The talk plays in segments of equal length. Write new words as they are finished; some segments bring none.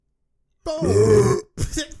Sorry,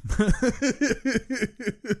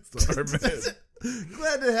 man.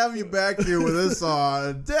 Glad to have you back here with us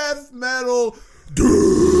on Death Metal.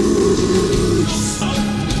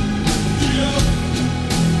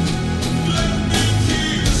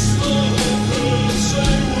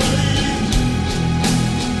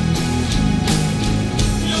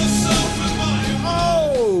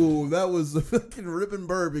 Oh, that was the fucking ripping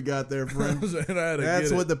burp you got there, friend.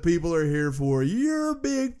 That's what the people are here for. Your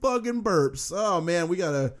big fucking burps. Oh, man, we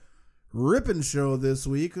got a ripping show this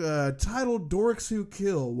week titled Dorks Who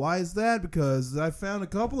Kill. Why is that? Because I found a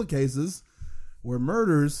couple of cases where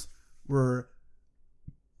murders were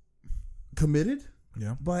committed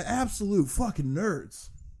by absolute fucking nerds.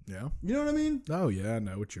 Yeah. You know what I mean? Oh, yeah, I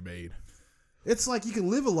know what you mean. It's like you can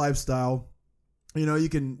live a lifestyle. You know, you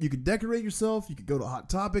can decorate yourself. You could go to Hot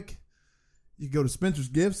Topic. You could go to Spencer's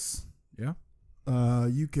Gifts. Yeah.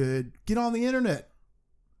 You could get on the internet.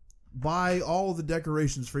 Buy all the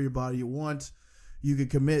decorations for your body you want. You could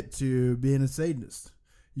commit to being a Satanist.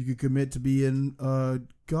 You could commit to being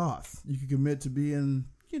goth. You could commit to being,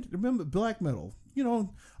 remember, black metal. You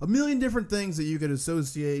know, a million different things that you could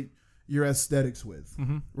associate your aesthetics with.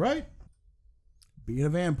 Mm-hmm. Right? Being a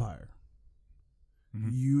vampire. Mm-hmm.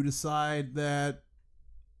 You decide that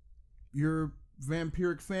your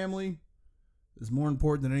vampiric family is more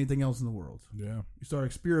important than anything else in the world. Yeah. You start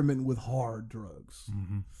experimenting with hard drugs.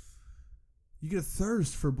 Mm-hmm. You get a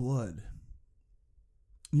thirst for blood.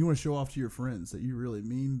 You want to show off to your friends that you really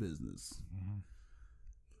mean business. Mm-hmm.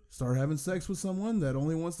 Start having sex with someone that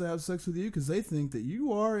only wants to have sex with you because they think that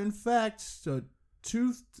you are, in fact, a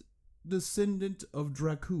toothed descendant of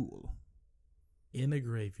Dracul. In a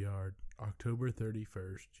graveyard, October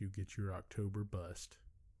 31st, you get your October bust.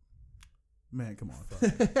 Man, come on.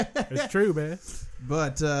 It's true, man.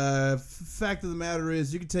 But fact of the matter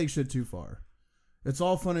is, you can take shit too far. It's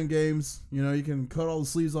all fun and games. You know, you can cut all the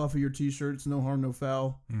sleeves off of your t-shirts, no harm, no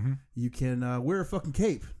foul. Mm-hmm. You can wear a fucking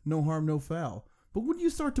cape, no harm, no foul. But when you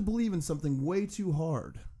start to believe in something way too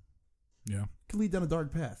hard, yeah, it can lead down a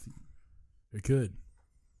dark path. It could.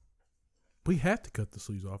 We have to cut the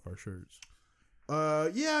sleeves off our shirts.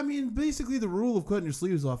 Yeah, I mean, basically the rule of cutting your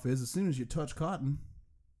sleeves off is as soon as you touch cotton,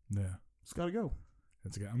 yeah, it's got to go.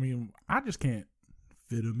 I mean, I just can't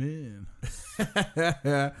fit them in.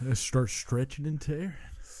 Just start stretching and tearing.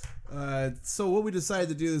 So what we decided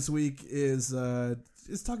to do this week is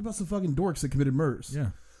talk about some fucking dorks that committed murders. Yeah.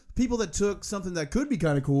 People that took something that could be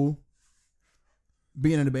kind of cool,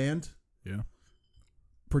 being in a band. Yeah.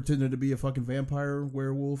 Pretending to be a fucking vampire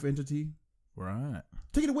werewolf entity. Right.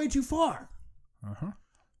 Take it way too far. Uh-huh.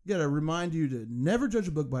 Gotta remind you to never judge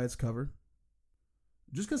a book by its cover.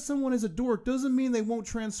 Just because someone is a dork doesn't mean they won't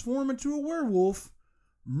transform into a werewolf,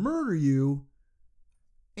 murder you,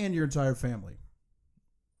 and your entire family.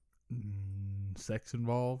 Sex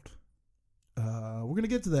involved? We're going to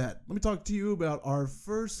get to that. Let me talk to you about our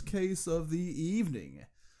first case of the evening.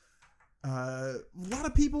 A lot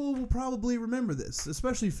of people will probably remember this,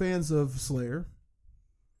 especially fans of Slayer.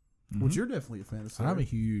 Mm-hmm. Which you're definitely a fan of Slayer. I'm a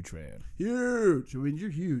huge fan. Huge. I mean,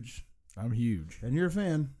 you're huge. I'm huge. And you're a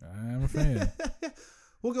fan. I'm a fan.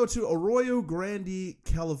 We'll go to Arroyo Grande,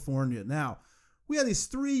 California. Now, we have these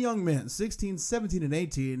three young men, 16, 17, and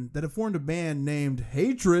 18, that have formed a band named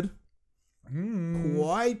Hatred.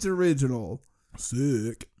 Quite original.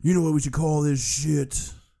 Sick. You know what we should call this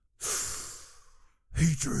shit?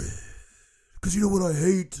 Hatred. Because you know what I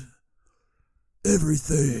hate?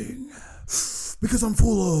 Everything. Because I'm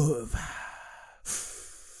full of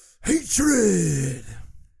hatred.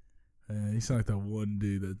 You sound like that one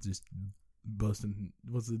dude that just busting.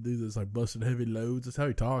 What's the dude that's like busting heavy loads? That's how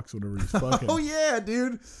he talks whenever he's fucking. Oh yeah,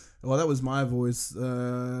 dude. Well, that was my voice.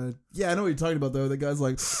 Yeah, I know what you're talking about though. The guy's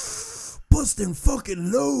like busting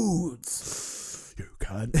fucking loads. You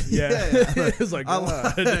cunt. Yeah. It's like I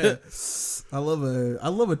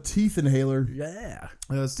love a teeth inhaler. Yeah.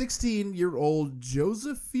 16-year-old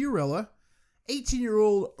Joseph Fiorella,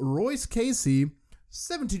 18-year-old Royce Casey,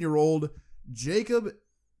 17-year-old Jacob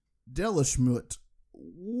Delaschmutt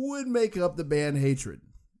would make up the band Hatred.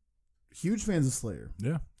 Huge fans of Slayer.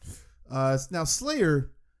 Yeah. Now,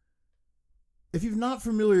 Slayer, if you're not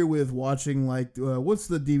familiar with watching, like, what's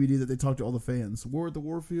the DVD that they talk to all the fans? War at the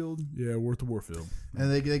Warfield? Yeah, War at the Warfield.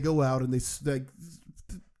 And they go out and they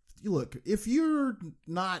look, if you're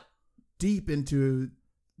not deep into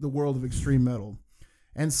the world of extreme metal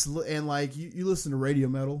and like you listen to radio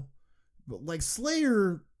metal, but like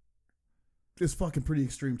Slayer is fucking pretty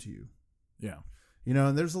extreme to you. Yeah. You know,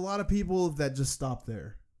 and there's a lot of people that just stop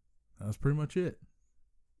there. That's pretty much it.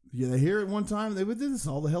 Yeah, they hear it one time and they would do this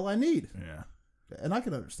all the hell I need. Yeah. And I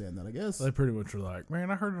can understand that, I guess. They pretty much were like,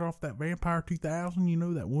 man, I heard it off that Vampire 2000, you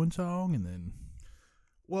know, that one song, and then...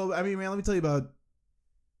 Well, I mean, man, let me tell you about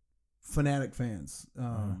fanatic fans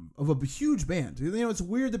of a huge band. You know, it's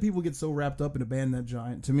weird that people get so wrapped up in a band that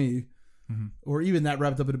giant, to me, or even that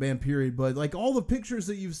wrapped up in a band, period. But, like, all the pictures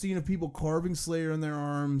that you've seen of people carving Slayer in their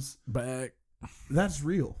arms... Back. That's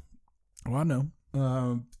real. Oh, I know.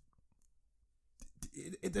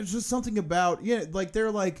 There's just something about... Yeah, like,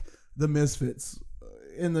 they're like... the Misfits,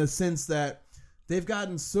 in the sense that they've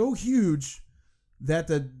gotten so huge that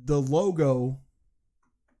the logo,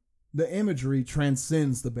 the imagery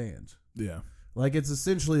transcends the band. Yeah. Like, it's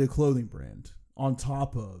essentially a clothing brand on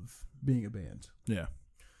top of being a band. Yeah.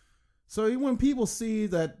 So when people see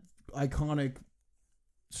that iconic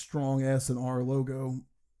strong S and R logo,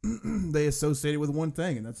 they associate it with one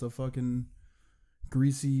thing, and that's a fucking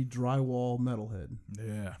greasy drywall metalhead.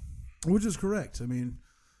 Yeah. Which is correct. I mean...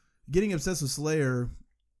 Getting obsessed with Slayer,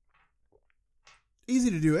 easy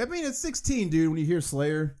to do. I mean, at 16, dude, when you hear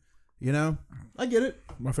Slayer, you know, I get it.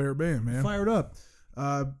 My favorite band, man. Fired up.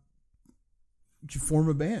 You form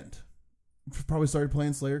a band. Probably started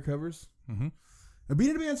playing Slayer covers. Mm-hmm. And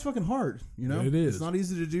being in a band's fucking hard, you know? It is. It's not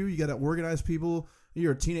easy to do. You got to organize people.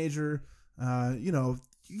 You're a teenager. You know,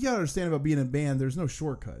 you got to understand about being in a band, there's no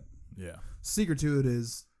shortcut. Yeah. Secret to it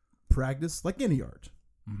is practice, like any art.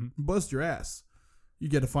 Mm-hmm. Bust your ass. You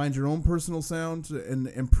get to find your own personal sound and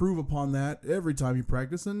improve upon that every time you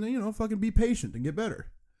practice, and, you know, fucking be patient and get better.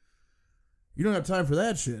 You don't have time for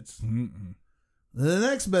that shit. Mm-mm. The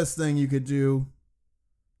next best thing you could do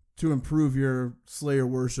to improve your Slayer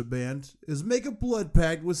worship band is make a blood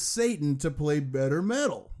pact with Satan to play better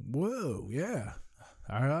metal. Whoa, yeah.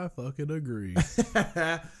 I fucking agree.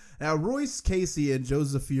 Now, Royce Casey and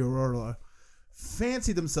Joseph Fiorarola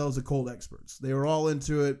fancy themselves occult experts. They were all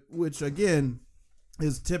into it, which, again...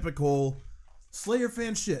 is typical Slayer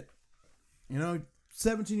fan shit. You know,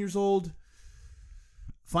 17 years old,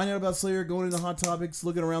 find out about Slayer, going into Hot Topics,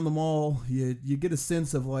 looking around the mall. You get a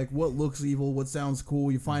sense of, like, what looks evil, what sounds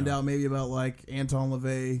cool. You find out maybe about, like, Anton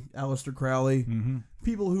LaVey, Aleister Crowley,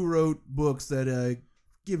 people who wrote books that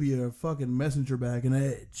give you a fucking messenger bag and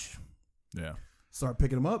edge. Yeah. Start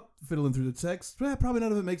picking them up, fiddling through the text. Probably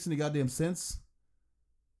none of it makes any goddamn sense.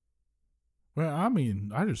 Well, I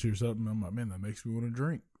mean, I just hear something, I'm like, man, that makes me want to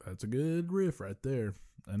drink. That's a good riff right there.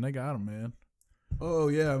 And they got them, man. Oh,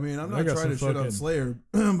 yeah. I mean, I'm not trying to shit on Slayer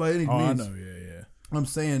by any means. I know, yeah. I'm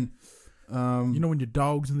saying... you know when your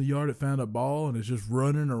dog's in the yard that found a ball and it's just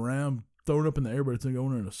running around, throwing up in the air, but it's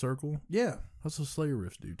going in a circle? Yeah. That's what Slayer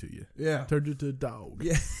riffs do to you. Yeah. Turns you to a dog.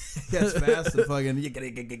 Yeah. Gets fast and fucking... Yeah,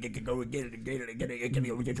 that's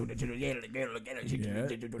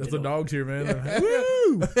the dogs here, man.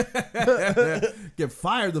 Woo! Get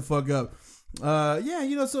fired the fuck up. Yeah,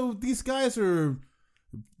 you know, so these guys are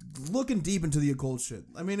looking deep into the occult shit.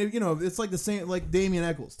 I mean, you know, it's like the same, like Damien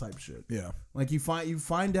Eccles type shit. Yeah. Like you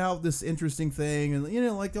find out this interesting thing, and, you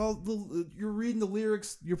know, like you're reading the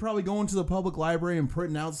lyrics. You're probably going to the public library and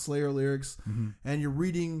printing out Slayer lyrics, and you're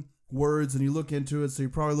reading words, and you look into it. So you're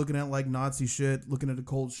probably looking at, like, Nazi shit, looking at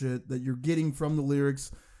occult shit that you're getting from the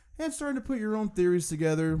lyrics, and starting to put your own theories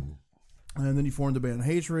together. And then you form the band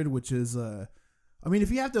Hatred, which is, I mean,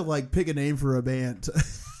 if you have to, like, pick a name for a band.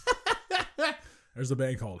 There's a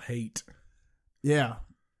band called Hate. Yeah.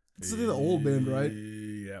 It's the old band, right?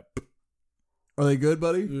 Yep. Are they good,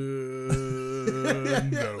 buddy? No.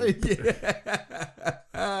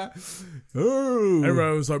 Yeah. Oh.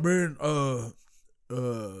 Everybody was like, man,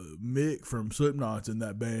 Mick from Slipknot's in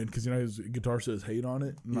that band because, you know, his guitar says Hate on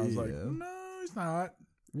it. And I was like, no, he's not.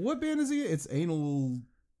 What band is he? It's Anal...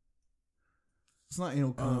 It's not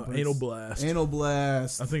Anal Cunt, Anal Blast. Anal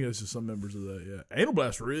Blast. I think it's just some members of that, yeah. Anal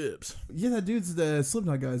Blast rips. Yeah, that dude's the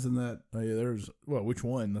Slipknot guy's in that. Oh, yeah, there's... Well, which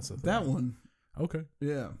one? That's the thing. That one. Okay.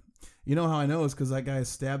 Yeah. You know how I know is because that guy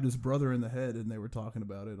stabbed his brother in the head, and they were talking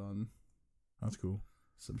about it on... That's cool.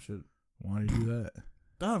 Some shit. Why do you do that?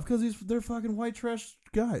 Because they're fucking white trash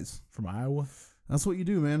guys. From Iowa? That's what you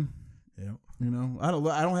do, man. Yeah. You know, I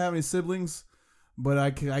don't have any siblings, but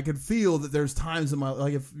I could feel that there's times in my,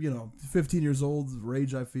 like, if, you know, 15 years old, the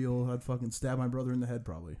rage I feel, I'd fucking stab my brother in the head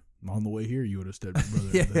probably. On the way here, you would have stabbed your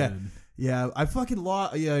brother in the head. Yeah, I fucking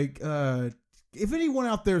if anyone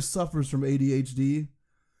out there suffers from ADHD,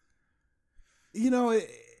 you know,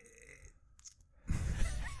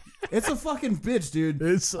 it's a fucking bitch, dude.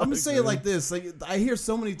 I'm gonna say it like this: like, I hear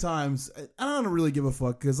so many times, I don't really give a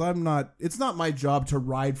fuck because it's not my job to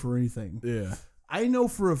ride for anything. Yeah, I know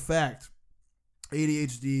for a fact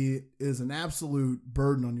ADHD is an absolute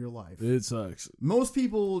burden on your life. It sucks. Most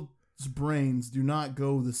people's brains do not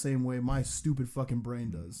go the same way my stupid fucking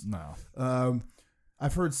brain does. No.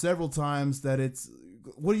 I've heard several times that it's,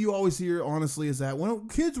 what do you always hear, honestly, is that when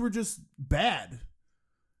kids were just bad,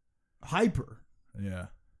 hyper. Yeah.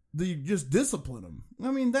 You just discipline them. I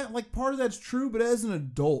mean, that, like, part of that's true, but as an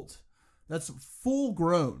adult, that's full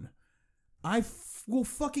grown. I will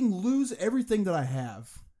fucking lose everything that I have.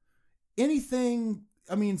 Anything,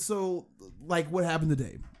 I mean, so, like, what happened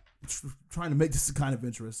today? Trying to make this kind of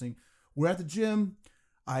interesting. We're at the gym.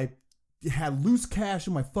 I had loose cash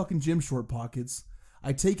in my fucking gym short pockets.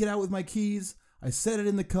 I take it out with my keys. I set it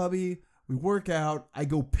in the cubby. We work out. I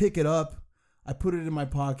go pick it up. I put it in my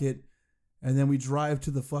pocket. And then we drive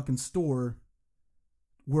to the fucking store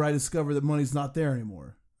where I discover that money's not there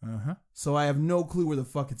anymore. Uh-huh. So I have no clue where the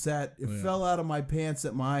fuck it's at. It fell out of my pants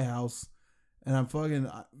at my house. And I'm fucking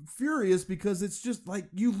furious because it's just like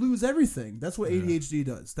you lose everything. That's what ADHD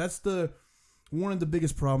does. That's one of the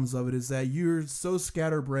biggest problems of it is that you're so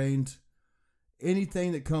scatterbrained.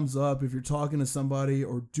 Anything that comes up, if you're talking to somebody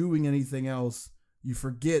or doing anything else, you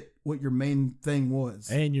forget what your main thing was.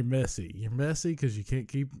 And you're messy. You're messy because you can't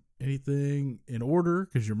keep anything in order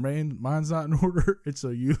because your mind's not in order. And so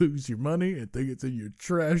you lose your money and think it's in your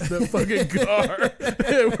trash, that fucking car.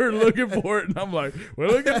 And we're looking for it. And I'm like,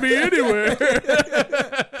 well, it could be anywhere.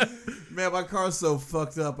 Man, my car's so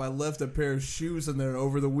fucked up. I left a pair of shoes in there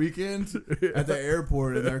over the weekend at the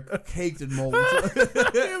airport, and they're caked in mold.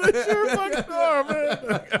 That's your fucking car,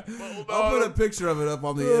 man. I'll put a picture of it up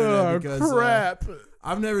on the internet because crap.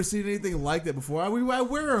 I've never seen anything like that before. I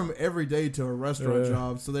wear them every day to a restaurant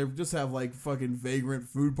job, so they just have like fucking vagrant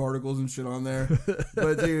food particles and shit on there.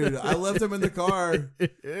 But dude, I left them in the car,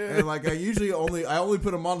 and like I only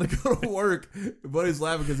put them on to go to work. Buddy's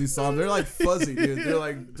laughing because he saw them. They're like fuzzy, dude. They're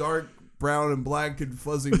like dark brown and black and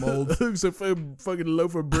fuzzy mold. Looks like fucking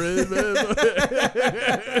loaf of bread, man.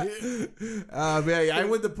 Man, I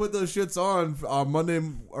went to put those shits on Monday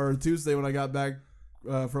or Tuesday when I got back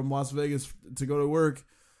from Las Vegas to go to work,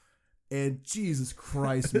 and Jesus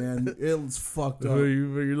Christ, man, it was fucked up.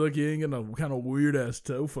 You're lucky you ain't getting a kind of weird ass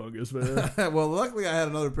toe fungus, man. Well, luckily I had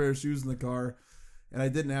another pair of shoes in the car, and I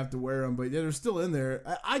didn't have to wear them. But yeah, they're still in there.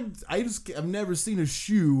 I've never seen a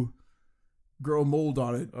shoe grow mold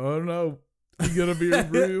on it. Oh no. You're gonna be a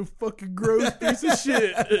real fucking gross piece of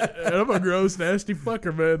shit. And I'm a gross, nasty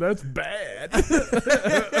fucker, man. That's bad.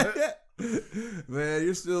 Man,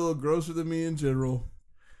 you're still grosser than me in general.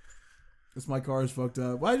 Because my car is fucked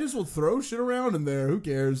up. Well, I just will throw shit around in there. Who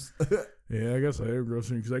cares? Yeah, I guess I am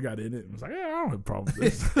grosser because I got in it and was like, yeah, I don't have a problem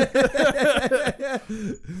with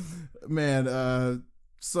this. Man,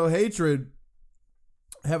 so Hatred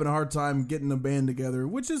having a hard time getting a band together,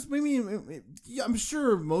 which is, I mean, I'm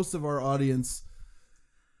sure most of our audience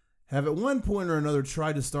have at one point or another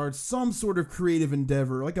tried to start some sort of creative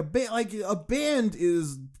endeavor. Like a band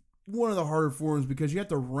is one of the harder forms because you have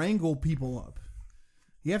to wrangle people up.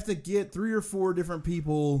 You have to get 3 or 4 different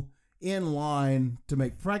people in line to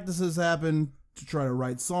make practices happen, to try to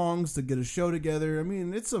write songs, to get a show together. I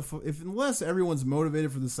mean, unless everyone's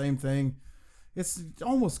motivated for the same thing, it's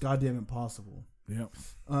almost goddamn impossible. Yeah.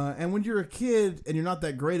 And when you're a kid and you're not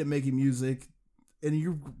that great at making music and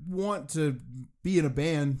you want to be in a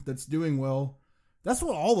band that's doing well, that's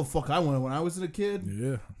what all the fuck I wanted when I was a kid.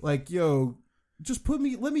 Yeah. Like, yo, just let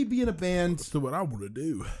me be in a band. That's what I want to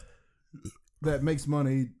do. That makes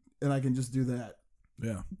money and I can just do that.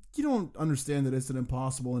 Yeah. You don't understand that it's an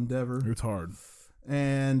impossible endeavor. It's hard.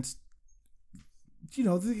 And, you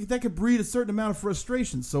know, that could breed a certain amount of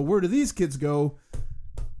frustration. So where do these kids go?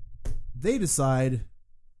 They decide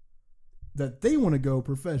that they want to go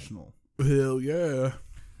professional. Hell yeah.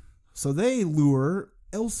 So they lure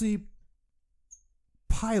Elsie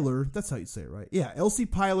Pilar, that's how you say it, right? Yeah, Elsie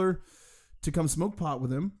Pilar to come smoke pot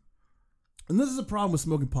with him. And this is a problem with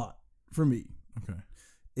smoking pot for me. Okay.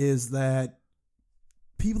 Is that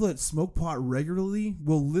people that smoke pot regularly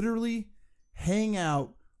will literally hang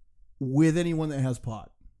out with anyone that has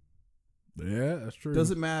pot. Yeah, that's true.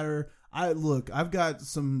 Doesn't matter. I've got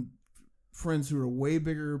some friends who are way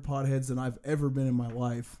bigger potheads than I've ever been in my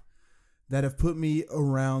life that have put me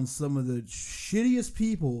around some of the shittiest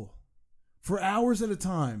people for hours at a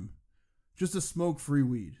time just to smoke free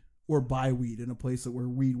weed or buy weed in a place where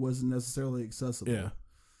weed wasn't necessarily accessible. Yeah.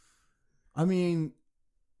 I mean,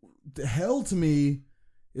 the hell to me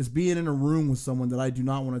is being in a room with someone that I do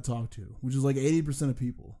not want to talk to, which is like 80% of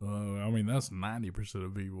people. I mean, that's 90%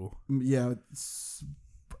 of people. Yeah.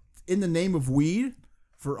 In the name of weed,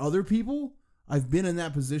 for other people, I've been in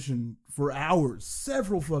that position for hours,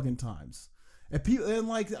 several fucking times. And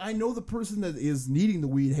like, I know the person that is needing the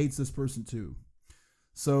weed hates this person too.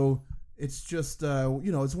 So it's just,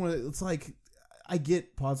 it's like, I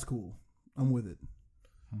get pot's cool. I'm with it.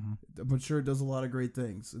 I'm sure it does a lot of great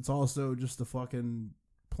things. It's also just a fucking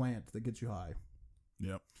plant that gets you high.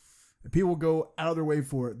 Yep. And people go out of their way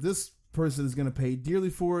for it. This person is going to pay dearly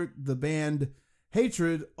for it. The band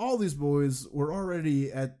Hatred, all these boys were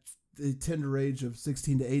already at the tender age of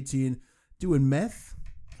 16 to 18 doing meth.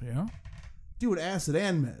 Yeah. Doing acid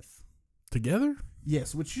and meth. Together?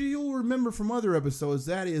 Yes, which you'll remember from other episodes.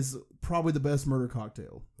 That is probably the best murder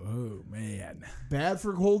cocktail. Oh, man. Bad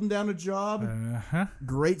for holding down a job. Uh-huh.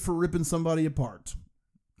 Great for ripping somebody apart.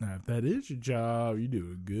 Now, if that is your job, you're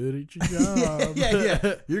doing good at your job.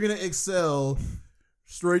 yeah. You're going to excel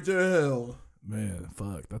straight to hell. Man,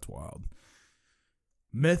 fuck, that's wild.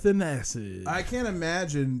 Meth and acid. I can't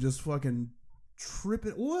imagine just fucking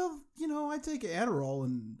tripping. Well, you know, I take Adderall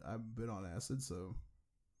and I've been on acid, so.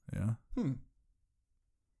 Yeah.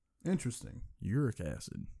 Interesting. Uric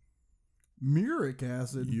acid. Muric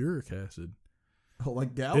acid. Uric acid. Oh,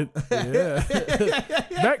 like gout? Yeah.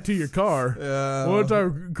 Back to your car. One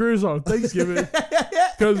time, Chris on Thanksgiving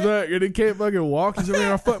comes back and he can't fucking walk. He said,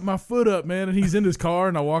 man, I fucked my foot up, man. And he's in his car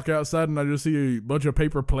and I walk outside and I just see a bunch of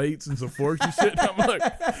paper plates and some forks and shit. And I'm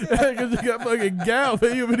like, because you got fucking gout,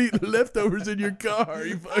 man. You've been eating leftovers in your car.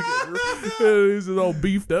 You fucking, he's all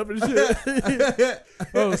beefed up and shit.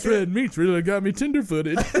 Oh, shredded meat's really got me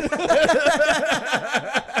tender-footed.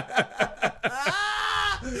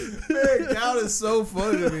 Man, gout is so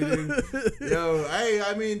funny to me, dude. Yo,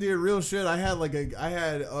 I mean, dude, real shit. I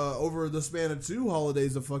had over the span of 2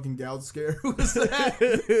 holidays a fucking gout scare. Who was that?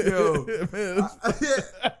 Yo, man.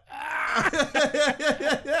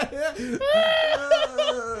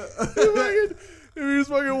 You're just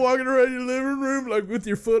fucking walking around your living room like with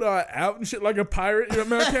your foot out and shit like a pirate. You know,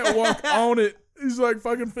 man, I can't walk on it. He's like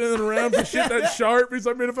fucking feeling around for shit that's sharp. He's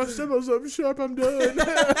like, man, if I step on something sharp, I'm done.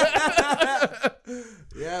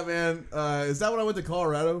 Yeah, man. Is that when I went to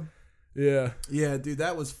Colorado? Yeah. Yeah, dude,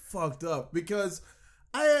 that was fucked up because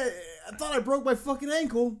I thought I broke my fucking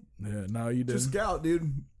ankle. Yeah, no, you didn't. Just gout,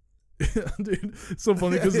 dude. Dude, it's so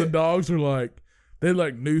funny because the dogs were like, they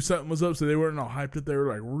like knew something was up, so they weren't all hyped up. They were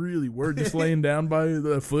like really worried, just laying down by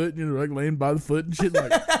the foot, you know, like laying by the foot and shit.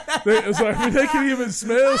 Like, it's like I mean, they can even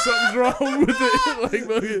smell something's wrong with it. Like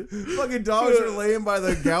fucking dogs are laying by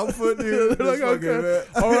the gout foot, dude. They're like, okay,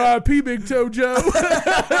 R.I.P. Big Toe Joe.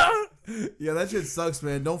 Yeah, that shit sucks,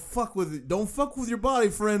 man. Don't fuck with your body,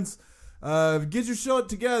 friends. Get your shit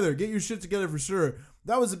together. Get your shit together for sure.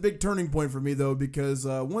 That was a big turning point for me though, because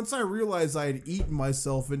once I realized I had eaten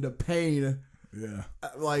myself into pain. Yeah.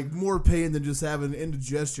 Like more pain than just having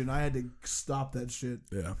indigestion. I had to stop that shit.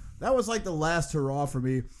 Yeah. That was like the last hurrah for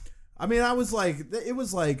me. I mean, it was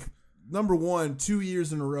like number 1, 2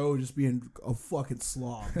 years in a row just being a fucking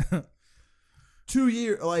slob. 2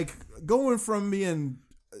 years, like going from being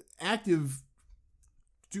active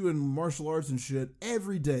doing martial arts and shit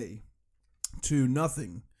every day to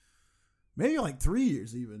nothing. Maybe like 3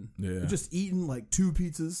 years even. Yeah. Just eating like 2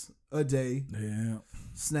 pizzas a day. Yeah.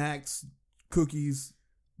 Snacks, cookies,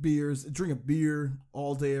 beers, drink a beer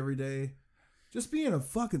all day, every day. Just being a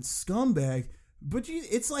fucking scumbag. But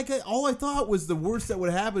it's like all I thought was the worst that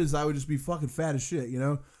would happen is I would just be fucking fat as shit, you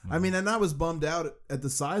know? I mean, and I was bummed out at the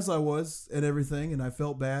size I was and everything, and I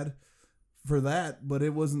felt bad for that, but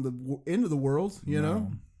it wasn't the end of the world, you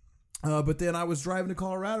know? But then I was driving to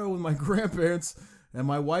Colorado with my grandparents and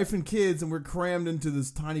my wife and kids, and we're crammed into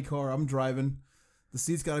this tiny car. I'm driving. The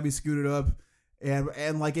seat's got to be scooted up.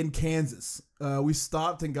 And like in Kansas, we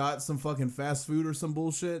stopped and got some fucking fast food or some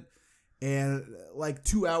bullshit. And like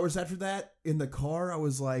 2 hours after that, in the car, I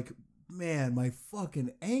was like, man, my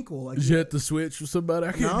fucking ankle. Like, did you hit the switch for somebody?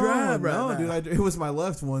 I can't drive right now. Dude, it was my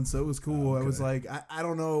left one, so it was cool. Okay. I was like, I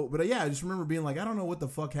don't know. But yeah, I just remember being like, I don't know what the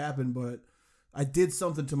fuck happened, but I did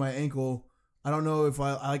something to my ankle. I don't know if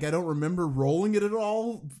I don't remember rolling it at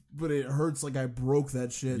all, but it hurts like I broke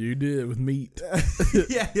that shit. You did with meat.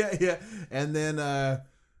 Yeah. And then,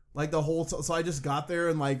 like the whole, so I just got there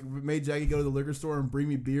and like made Jackie go to the liquor store and bring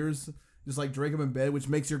me beers, just like drink them in bed, which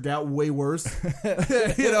makes your gout way worse.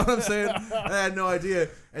 You know what I'm saying? I had no idea.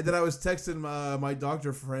 And then I was texting my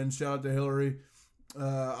doctor friend, shout out to Hillary.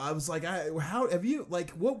 I was like,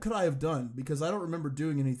 what could I have done? Because I don't remember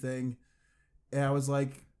doing anything. And I was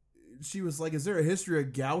like, she was like, is there a history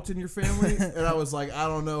of gout in your family? And I was like, I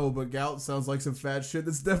don't know, but gout sounds like some fat shit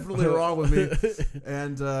that's definitely wrong with me.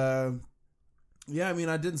 And yeah, I mean,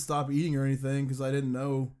 I didn't stop eating or anything because I didn't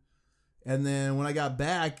know. And then when I got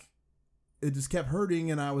back, it just kept hurting,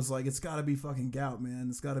 and I was like, it's got to be fucking gout, man.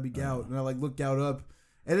 It's got to be gout. And I like looked gout up,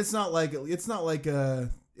 and it's not like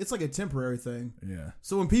it's like a temporary thing. Yeah.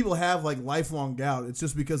 So when people have like lifelong gout, it's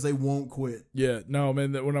just because they won't quit. Yeah. No,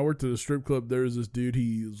 man, when I worked at a strip club, there was this dude,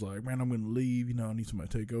 he was like, man, I'm going to leave. You know, I need somebody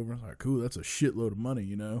to take over. I was like, cool, that's a shitload of money,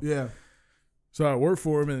 you know? Yeah. So I worked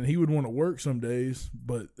for him, and he would want to work some days,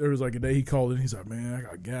 but there was like a day he called in. He's like, man, I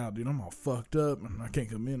got gout, dude. I'm all fucked up, and I can't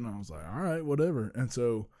come in. And I was like, all right, whatever. And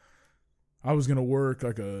so I was going to work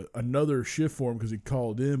like another shift for him because he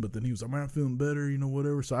called in, but then he was like, man, I'm feeling better, you know,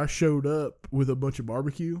 whatever. So I showed up with a bunch of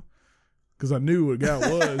barbecue because I knew what gout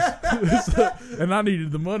was, and I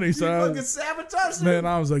needed the money. So you fucking sabotaged him. Man,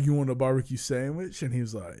 I was like, you want a barbecue sandwich? And he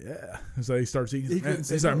was like, yeah. And so he starts eating.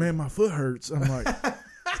 He's like, man, my foot hurts. I'm like...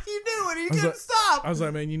 You knew it. You couldn't stop. I was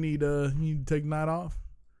like, man, you need to take a night off?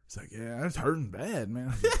 He's like, yeah, it's hurting bad,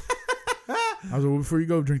 man. I was like, well, before you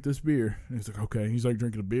go, drink this beer. And he's like, okay. He's like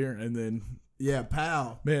drinking a beer, and then yeah,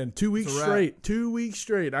 pal. Man, 2 weeks straight. 2 weweeks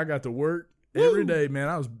straight. I got to work every day, man.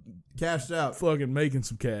 I was cashed out, fucking making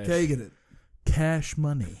some cash, taking it, cash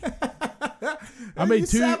money. I made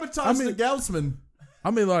the Gaussman. I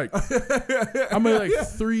made like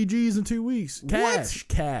 3 G's in 2 weeks.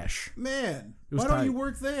 Cash. Man, why don't you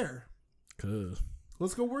work there? Cause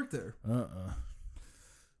let's go work there.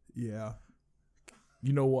 Yeah.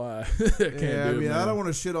 You know why? I don't want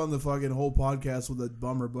to shit on the fucking whole podcast with a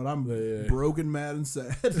bummer, but I'm broken, mad, and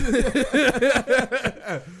sad.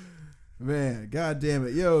 Man, god damn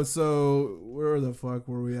it. Yo, so where the fuck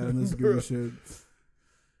were we at in this goofy shit?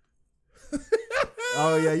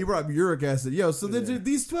 Oh, yeah, you brought up uric acid. Yo, so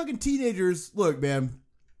these fucking teenagers, look, man,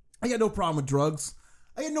 I got no problem with drugs.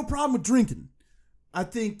 I got no problem with drinking. I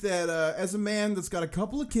think that as a man that's got a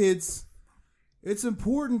couple of kids, it's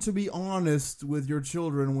important to be honest with your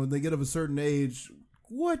children when they get of a certain age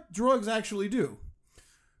what drugs actually do.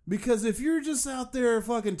 Because if you're just out there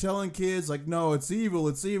fucking telling kids, like, no, it's evil,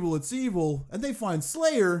 it's evil, it's evil, and they find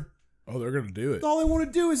Slayer... Oh, they're going to do it. All they want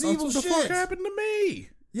to do is evil shit. What the fuck happened to me?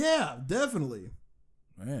 Yeah, definitely.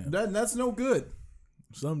 Man. That's no good.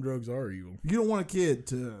 Some drugs are evil. You don't want a kid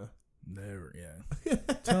to... Never, yeah.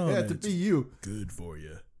 Tell them to be you. Good for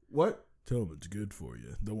you. What? Tell them it's good for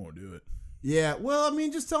you. They won't do it. Yeah, well, I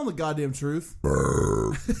mean, just tell them the goddamn truth.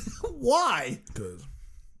 Why? Because.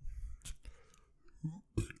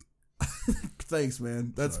 Thanks,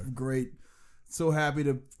 man. That's great. So happy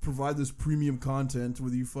to provide this premium content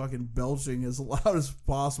with you fucking belching as loud as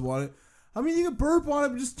possible on it. I mean, you can burp on it,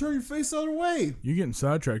 but just turn your face the other way. You're getting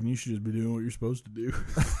sidetracked, and you should just be doing what you're supposed to do.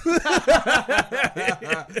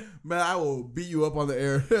 Man, I will beat you up on the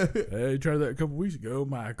air. Hey, tried that a couple weeks ago.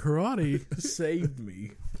 My karate saved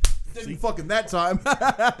me. Didn't fucking that time.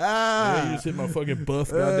 Yeah, you just hit my fucking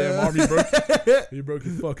buff goddamn arm. You broke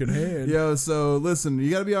your fucking hand. Yo, so listen, you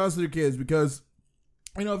got to be honest with your kids because,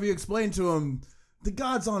 you know, if you explain to them the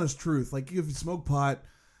God's honest truth, like if you smoke pot,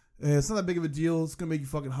 it's not that big of a deal. It's going to make you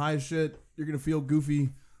fucking high as shit. You're going to feel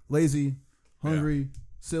goofy, lazy, hungry,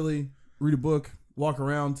 silly, read a book, walk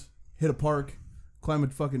around, hit a park, climb a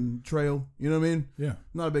fucking trail. You know what I mean? Yeah.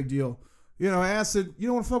 Not a big deal. You know, acid, you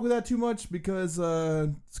don't want to fuck with that too much because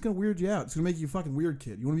it's going to weird you out. It's going to make you a fucking weird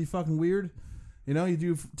kid. You want to be fucking weird? You know, you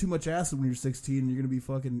do too much acid when you're 16 and you're going to be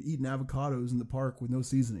fucking eating avocados in the park with no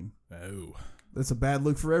seasoning. Oh. That's a bad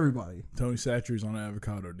look for everybody. Tony Satchery's on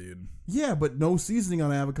avocado, dude. Yeah, but no seasoning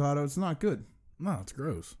on avocado, it's not good. No, it's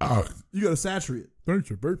gross. You got to saturate it. Thanks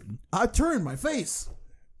for burping. I turned my face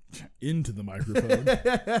into the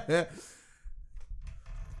microphone.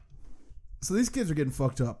 So these kids are getting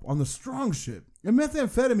fucked up on the strong shit. And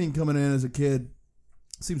methamphetamine coming in as a kid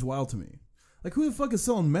seems wild to me. Like, who the fuck is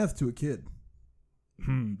selling meth to a kid?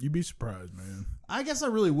 You'd be surprised, man. I guess I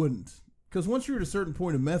really wouldn't. Because once you're at a certain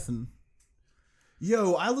point of mething...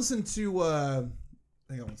 Yo, I listened to...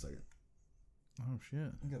 hang on one second. Oh, shit.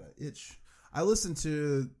 I got an itch. I listened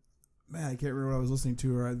to... Man, I can't remember what I was listening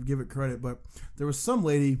to, or I'd give it credit, but there was some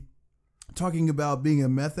lady talking about being a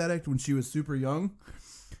meth addict when she was super young,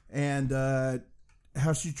 and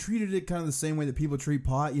how she treated it kind of the same way that people treat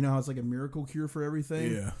pot. You know how it's like a miracle cure for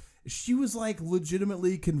everything? Yeah. She was like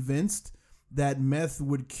legitimately convinced that meth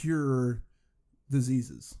would cure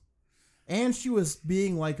diseases. And she was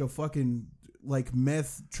being like a fucking... like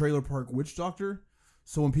meth trailer park witch doctor.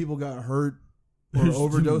 So when people got hurt or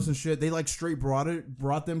overdose and shit, they like straight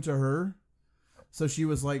brought them to her. So she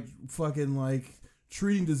was like fucking like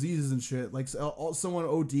treating diseases and shit. Like someone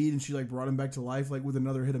OD'd and she like brought him back to life like with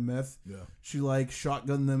another hit of meth. Yeah. She like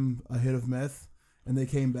shotgunned them a hit of meth and they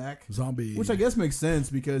came back. Zombie. Which I guess makes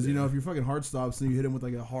sense because you know if your fucking heart stops and you hit him with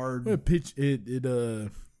like a hard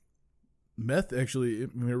meth actually, it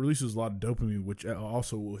releases a lot of dopamine, which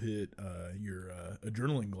also will hit your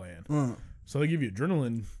adrenaline gland. So they give you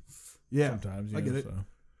adrenaline sometimes. I get it. So.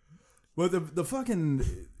 Well, the fucking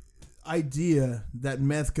idea that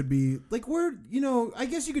meth could be like, where, I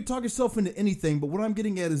guess you could talk yourself into anything, but what I'm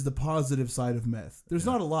getting at is the positive side of meth. There's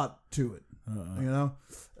not a lot to it,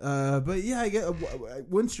 but yeah, I get,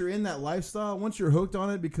 once you're in that lifestyle, once you're hooked on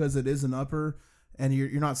it because it is an upper and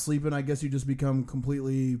you're not sleeping, I guess you just become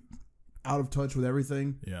completely out of touch with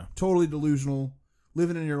everything. Yeah. Totally delusional,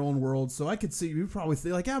 living in your own world. So I could see you probably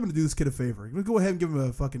think like, I'm going to do this kid a favor. I'm going to go ahead and give him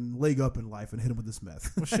a fucking leg up in life and hit him with this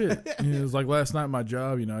meth. Well, shit. It was like last night at my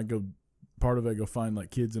job, I go, part of it, I go find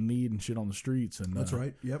like kids in need and shit on the streets. And that's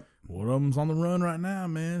right. Yep. One of them's on the run right now,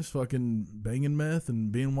 man. It's fucking banging meth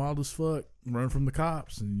and being wild as fuck, running from the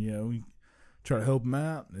cops. And, we try to help him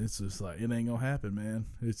out. It's just like, it ain't going to happen, man.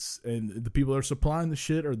 And the people that are supplying the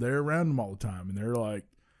shit are there around him all the time. And they're like,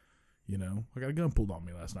 I got a gun pulled on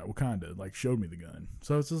me last night. Well, kind of, like, showed me the gun.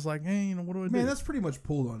 So it's just like, hey, what do I do? Man, that's pretty much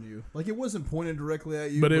pulled on you. Like, it wasn't pointed directly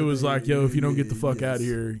at you. But it was like, if you don't get the fuck out of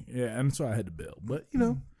here. Yeah, and so I had to bail. But,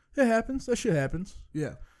 it happens. That shit happens.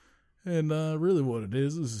 Yeah. And really what it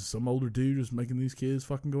is some older dude just making these kids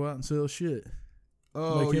fucking go out and sell shit.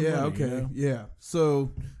 Oh, yeah, money, okay. Yeah.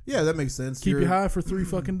 So, yeah, that makes sense. Keep you high for 3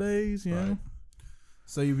 fucking days, know?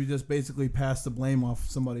 So you just basically pass the blame off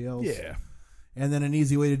somebody else. Yeah. And then an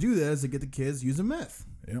easy way to do that is to get the kids using meth.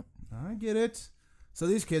 Yep. I get it. So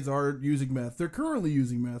these kids are using meth. They're currently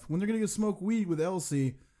using meth. When they're going to go smoke weed with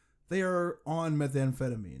Elsie, they are on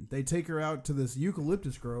methamphetamine. They take her out to this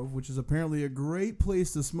eucalyptus grove, which is apparently a great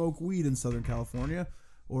place to smoke weed in Southern California,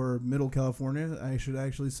 or Middle California, I should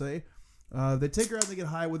actually say. They take her out and they get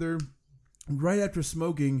high with her. Right after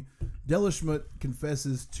smoking, Delishmut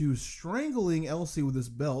confesses to strangling Elsie with his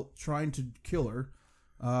belt, trying to kill her.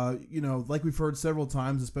 Like we've heard several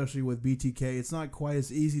times, especially with BTK, it's not quite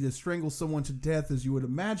as easy to strangle someone to death as you would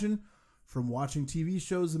imagine from watching TV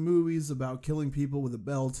shows and movies about killing people with a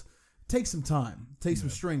belt. It takes some time, it takes some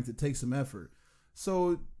strength, it takes some effort.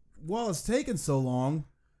 So while it's taken so long,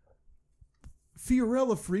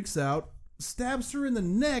 Fiorella freaks out, stabs her in the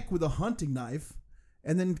neck with a hunting knife,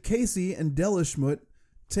 and then Casey and Delishmut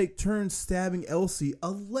take turns stabbing Elsie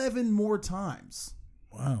 11 more times.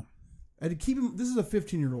 Wow. And to keep him, this is a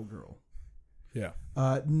 15-year-old girl. Yeah.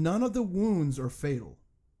 None of the wounds are fatal.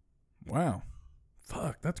 Wow.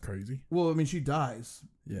 Fuck, that's crazy. Well, I mean, she dies.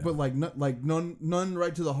 Yeah. But none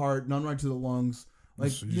right to the heart, none right to the lungs.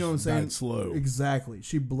 Like, so you know what I'm saying? Died slow. Exactly.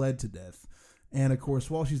 She bled to death. And of course,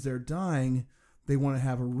 while she's there dying, they want to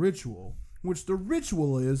have a ritual. Which the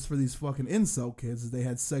ritual is for these fucking incel kids is they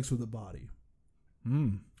had sex with the body.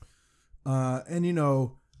 Hmm.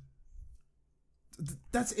 And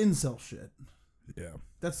that's incel shit. Yeah.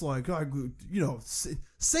 That's like,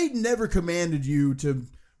 Satan never commanded you to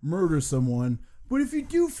murder someone, but if you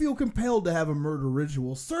do feel compelled to have a murder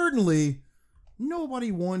ritual, certainly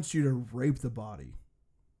nobody wants you to rape the body.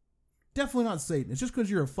 Definitely not Satan. It's just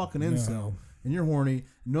because you're a fucking incel and you're horny.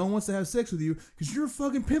 No one wants to have sex with you because you're a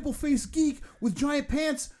fucking pimple-faced geek with giant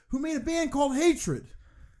pants who made a band called Hatred.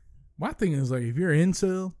 My thing is, like, if you're an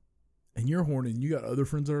incel and you're horny and you got other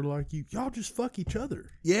friends that are like you, y'all just fuck each other.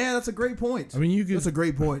 Yeah, that's a great point. I mean, that's a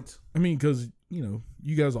great point. I mean, because, you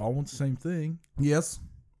guys all want the same thing. Yes.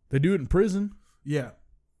 They do it in prison. Yeah.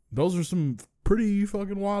 Those are some pretty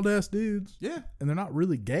fucking wild-ass dudes. Yeah. And they're not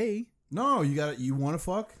really gay. No, you want to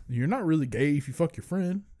fuck? You're not really gay if you fuck your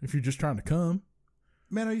friend, if you're just trying to come.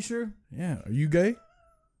 Man, are you sure? Yeah. Are you gay?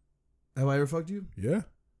 Have I ever fucked you? Yeah.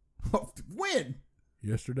 When?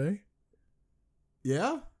 Yesterday.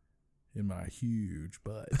 Yeah? In my huge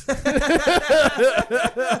butt.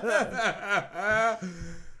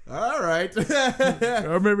 All right. I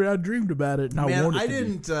remember I dreamed about it and I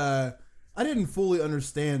wanted to. I didn't fully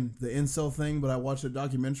understand the incel thing, but I watched a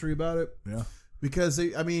documentary about it. Yeah. Because,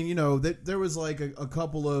 there was like a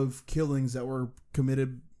couple of killings that were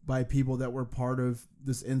committed by people that were part of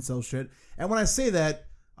this incel shit. And when I say that,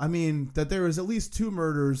 I mean that there was at least 2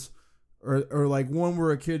 murders or like one where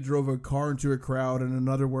a kid drove a car into a crowd and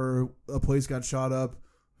another where a place got shot up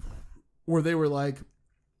where they were like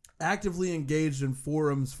actively engaged in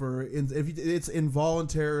forums it's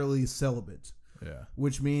involuntarily celibate. Yeah.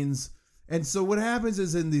 Which means, and so what happens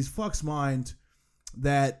is in these fucks' mind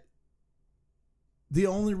that the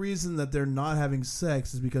only reason that they're not having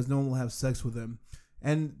sex is because no one will have sex with them.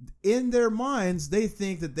 And in their minds, they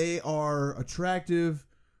think that they are attractive,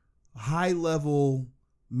 high-level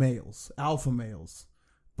males, alpha males.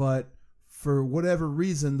 But for whatever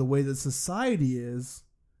reason, the way that society is,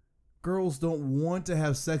 girls don't want to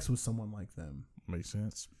have sex with someone like them. Makes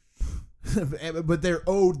sense. But they're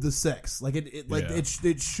owed the sex. Like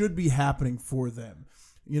it should be happening for them.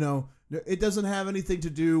 It doesn't have anything to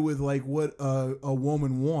do with like what a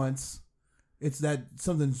woman wants. It's that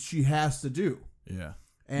something she has to do. Yeah.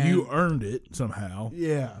 And you earned it somehow.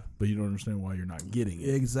 Yeah. But you don't understand why you're not getting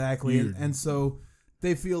it. Exactly. And so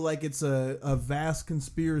they feel like it's a vast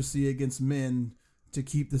conspiracy against men to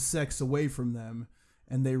keep the sex away from them.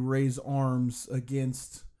 And they raise arms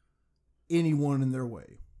against anyone in their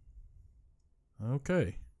way.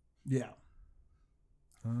 Okay. Yeah.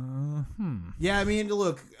 Hmm. Yeah, I mean,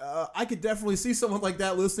 look, I could definitely see someone like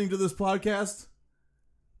that listening to this podcast.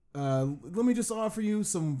 Let me just offer you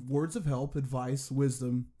some words of help, advice,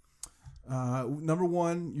 wisdom. Number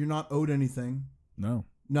one, you're not owed anything. No.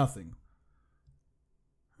 Nothing.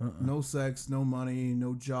 No sex, no money,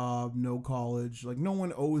 no job, no college. Like, no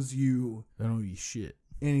one owes you. They don't owe you shit.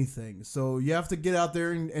 Anything. So you have to get out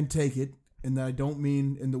there and take it. And I don't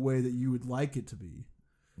mean in the way that you would like it to be.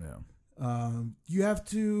 Yeah. You have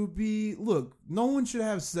to be, look, no one should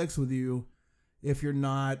have sex with you if you're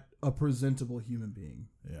not a presentable human being.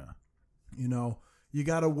 Yeah. You know, you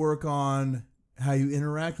got to work on how you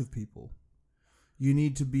interact with people. You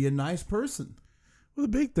need to be a nice person. Well,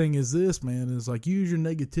 the big thing is this, man, is like use your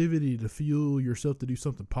negativity to fuel yourself to do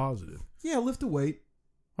something positive. Yeah, lift a weight.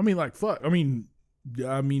 I mean, like, fuck. I mean,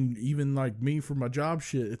 even like me for my job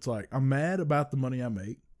shit, it's like I'm mad about the money I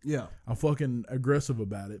make. Yeah. I'm fucking aggressive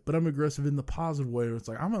about it, but I'm aggressive in the positive way. Where it's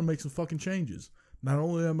like, I'm going to make some fucking changes. Not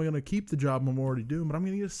only am I going to keep the job I'm already doing, but I'm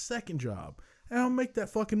going to get a second job. And I'll make that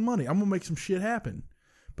fucking money. I'm going to make some shit happen.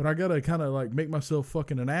 But I got to kind of like make myself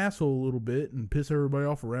fucking an asshole a little bit and piss everybody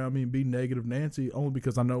off around me and be negative Nancy only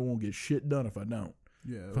because I know I won't get shit done if I don't.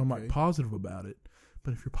 Yeah. If I'm like positive about it.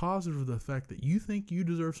 But if you're positive of the fact that you think you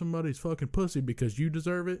deserve somebody's fucking pussy because you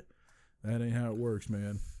deserve it, that ain't how it works,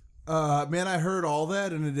 man. Man, I heard all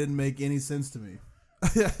that and it didn't make any sense to me.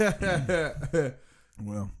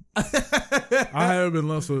 Well, I have been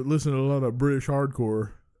listening to a lot of British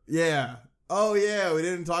hardcore. Yeah. Oh, yeah. We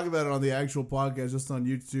didn't talk about it on the actual podcast, just on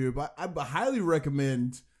YouTube. I highly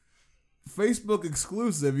recommend Facebook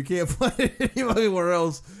exclusive. You can't find it anywhere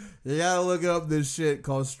else. You gotta look up this shit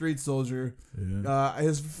called Street Soldier. Yeah.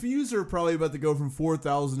 His views are probably about to go from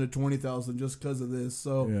 4,000 to 20,000 just because of this.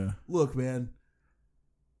 So, yeah. Look, man.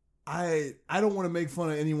 I don't want to make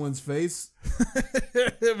fun of anyone's face.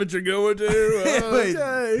 But you're going to?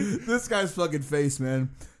 Okay. This guy's fucking face,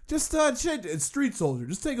 man. Just check it. Street Soldier.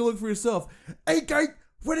 Just take a look for yourself. Hey, Kate,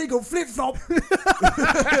 where they go flip flop? See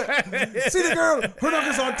the girl? Her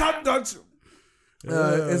knuckles on top dunks.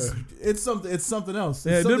 It's something else.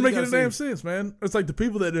 Yeah, it didn't make any damn sense, man. It's like the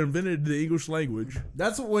people that invented the English language.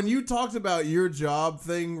 That's when you talked about your job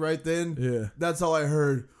thing right then. Yeah, that's all I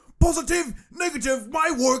heard. Positive, negative,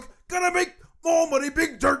 my work, gonna make more money,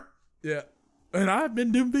 big jerk. Yeah. And I've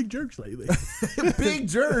been doing big jerks lately. Big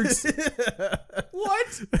jerks? What?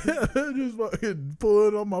 Just fucking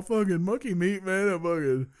pulling on my fucking monkey meat, man.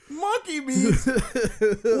 Monkey meat?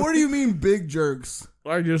 What do you mean big jerks?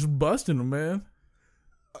 Like just busting them, man.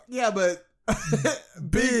 Yeah, but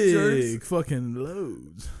big jerks? Fucking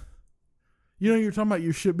loads. You know you're talking about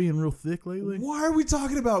your shit being real thick lately? Why are we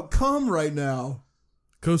talking about cum right now?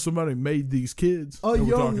 Because somebody made these kids. A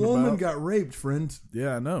young woman got raped, friend.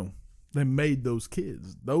 Yeah, I know. They made those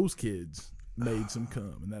kids. Those kids made some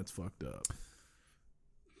cum, and that's fucked up.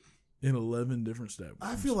 In 11 different steps.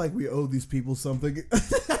 I feel like we owe these people something.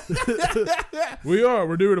 We are.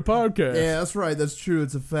 We're doing a podcast. Yeah, that's right. That's true.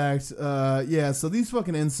 It's a fact. Yeah, so these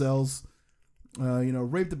fucking incels,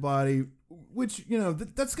 rape the body, which,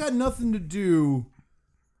 that's got nothing to do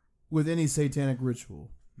with any satanic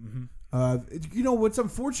ritual. Mm-hmm. What's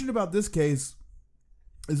unfortunate about this case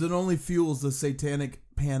is it only fuels the satanic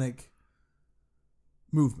panic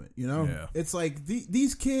movement, Yeah. It's like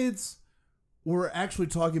these kids were actually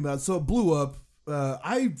talking about, so it blew up.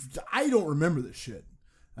 I don't remember this shit.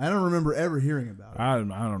 I don't remember ever hearing about it. I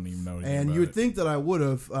don't even know anything and about you would it. think that I would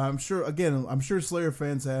have. I'm sure Slayer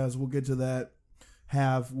fans has. We'll get to that.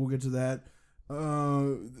 We'll get to that.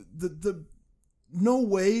 The no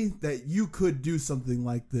way that you could do something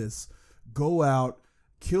like this. Go out,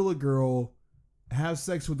 kill a girl, have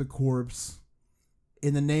sex with a corpse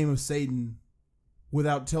in the name of Satan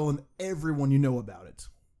without telling everyone you know about it.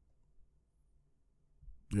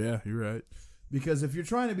 Yeah, you're right. Because if you're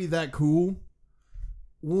trying to be that cool,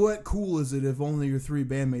 what cool is it if only your 3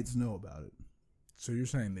 bandmates know about it? So you're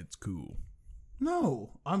saying it's cool?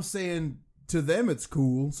 No, I'm saying to them it's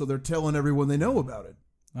cool, so they're telling everyone they know about it.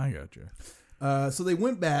 I got you. So they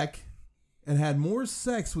went back and had more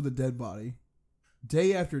sex with a dead body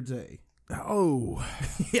day after day. Oh.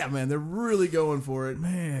 Yeah, man, they're really going for it.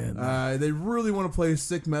 Man. They really want to play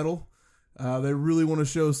sick metal. They really want to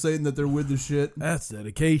show Satan that they're with the shit. That's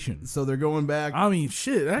dedication. So they're going back. I mean,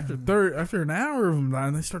 shit, after an hour of them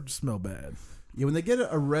dying, they start to smell bad. Yeah, when they get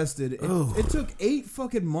arrested, it took 8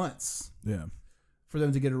 fucking months. Yeah. For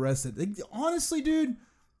them to get arrested. Honestly, dude,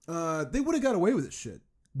 they would have got away with this shit.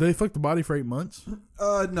 They fucked the body for 8 months?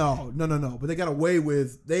 No. But they got away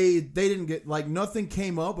with, they didn't get, like, nothing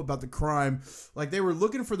came up about the crime. Like, they were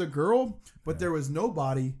looking for the girl, but there was no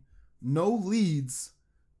body, no leads.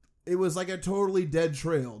 It was like a totally dead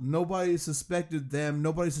trail. Nobody suspected them.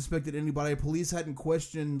 Nobody suspected anybody. Police hadn't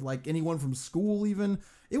questioned, like, anyone from school even.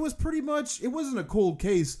 It was pretty much, it wasn't a cold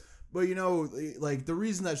case. But, you know, like, the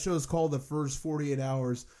reason that show is called The First 48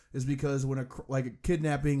 Hours is because when a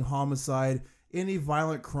kidnapping, homicide, any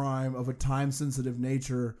violent crime of a time-sensitive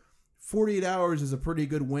nature, 48 hours is a pretty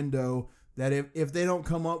good window that if they don't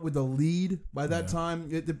come up with a lead by that time,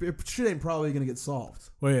 it shit ain't probably going to get solved.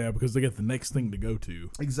 Well, yeah, because they get the next thing to go to.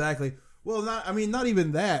 Exactly. Well, not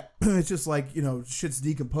even that. It's just like, you know, shit's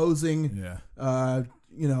decomposing. Yeah.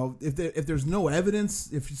 You know, if there's no evidence,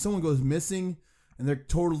 if someone goes missing and they're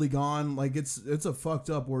totally gone, like it's a fucked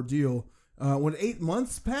up ordeal. When 8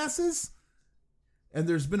 months passes and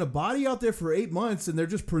there's been a body out there for 8 months and they're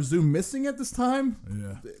just presumed missing at this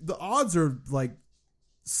time, the odds are like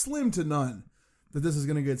slim to none that this is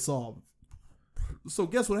going to get solved. So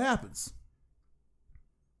guess what happens?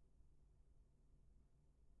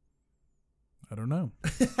 I don't know.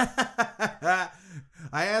 I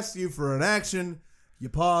asked you for an action. You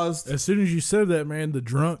paused. As soon as you said that, man, the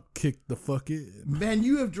drunk kicked the fuck in. Man,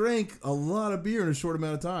 you have drank a lot of beer in a short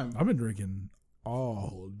amount of time. I've been drinking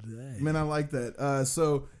all day. Man, I like that.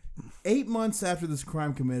 So 8 months after this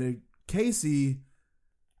crime committed, Casey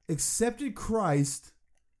accepted Christ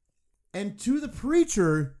and to the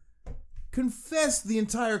preacher confessed the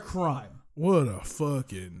entire crime. What a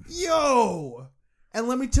fucking... Yo! And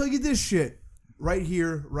let me tell you this shit right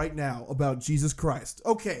here, right now about Jesus Christ.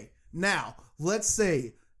 Okay, now, let's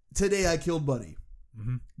say today I killed Buddy.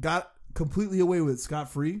 Mm-hmm. Got completely away with it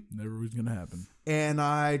scot-free. Never was going to happen. And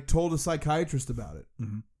I told a psychiatrist about it.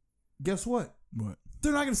 Mm-hmm. Guess what? What?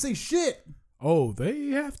 They're not going to say shit. Oh, they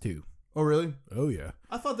have to. Oh, really? Oh, yeah.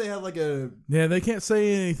 I thought they had like a... Yeah, they can't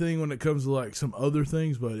say anything when it comes to like some other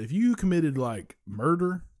things, but if you committed like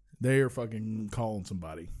murder, they are fucking calling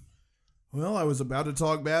somebody. Well, I was about to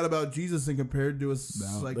talk bad about Jesus and compared to us.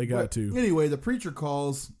 No, like, they got to. Anyway, the preacher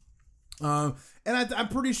calls, and I'm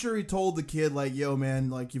pretty sure he told the kid, like, yo, man,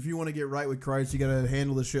 like, if you want to get right with Christ, you got to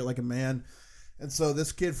handle this shit like a man. And so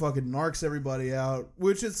this kid fucking narcs everybody out,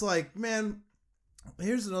 which it's like, man,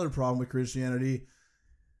 here's another problem with Christianity.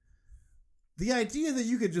 The idea that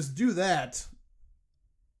you could just do that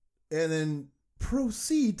and then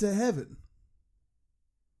proceed to heaven.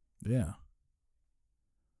 Yeah.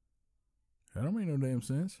 That don't make no damn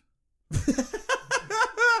sense.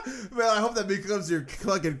 Man, I hope that becomes your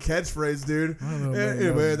fucking catchphrase, dude.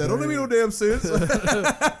 Anyway, that don't make no damn sense.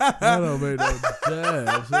 That don't make no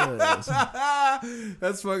damn sense.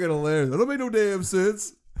 That's fucking hilarious. That don't make no damn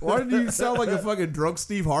sense. Why do you sound like a fucking drunk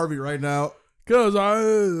Steve Harvey right now? Because I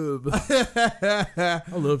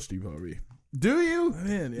love Steve Harvey. Do you?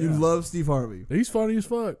 Man, yeah. You love Steve Harvey. He's funny as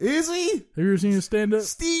fuck. Is he? Have you ever seen him stand up?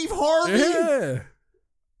 Steve Harvey? Yeah.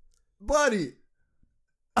 Buddy.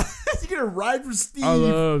 You gonna ride for Steve? I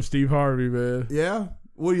love Steve Harvey, man. Yeah?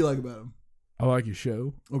 What do you like about him? I like his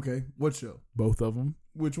show. Okay. What show? Both of them.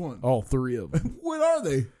 Which one? All three of them. What are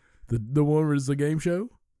they? The one where it's the game show?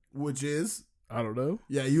 Which is? I don't know.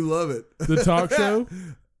 Yeah, you love it. The talk show?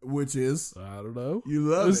 Which is? I don't know. You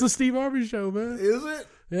love It's it. the Steve Harvey show, man. Is it?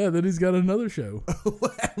 Yeah, then he's got another show.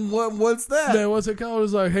 What's that? Man, what's it called?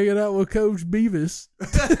 It's like hanging out with Coach Beavis.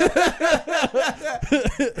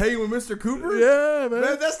 Hey, with Mr. Cooper? Yeah, man.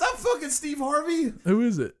 Man, that's not fucking Steve Harvey. Who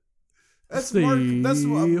is it? That's Steve That's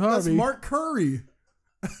Harvey. Mark Curry.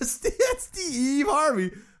 That's Steve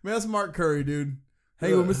Harvey. Man, that's Mark Curry, dude.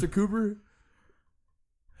 Hey, with Mr. Cooper?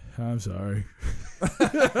 I'm sorry.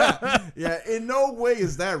 Yeah, in no way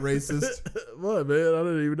is that racist. What, man? I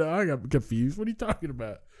didn't even know. I got confused. What are you talking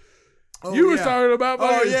about? Oh, you were yeah. talking about...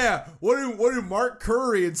 Oh, yeah. What do Mark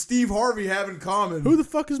Curry and Steve Harvey have in common? Who the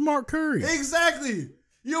fuck is Mark Curry? Exactly.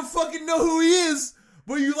 You don't fucking know who he is,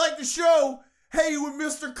 but you like the show. Hey, with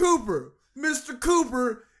Mr. Cooper. Mr.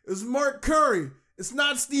 Cooper is Mark Curry. It's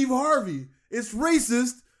not Steve Harvey. It's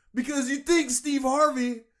racist because you think Steve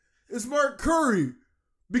Harvey is Mark Curry.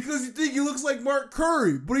 Because you think he looks like Mark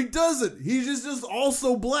Curry, but he doesn't. He's just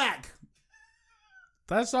also black.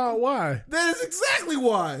 That's not why. That is exactly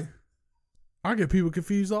why. I get people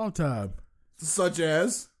confused all the time. Such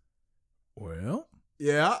as? Well,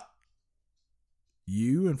 Yeah.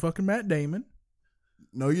 you and fucking Matt Damon.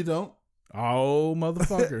 No, you don't. Oh,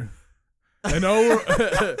 motherfucker. and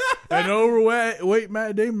And overweight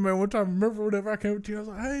Matt Damon, man, one time, remember whenever I came up to you, I was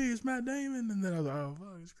like, hey, it's Matt Damon. And then I was like, oh,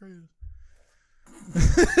 fuck, it's crazy.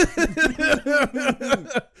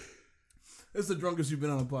 It's the drunkest you've been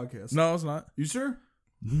on a podcast. No, it's not. You sure?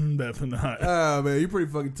 Definitely not. Oh, man, you're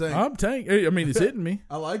pretty fucking tank. I'm tank. I mean, it's hitting me.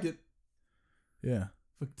 I like it. Yeah.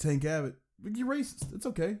 Fucking Tank Abbott. But you're racist. It's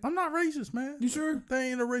okay. I'm not racist, man. You sure? There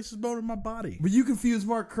ain't a racist bone in my body. But you confuse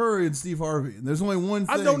Mark Curry and Steve Harvey. And there's only one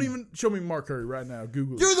thing. I don't even show me Mark Curry right now.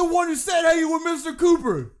 Google You're it. the one who said, hey, you were Mr.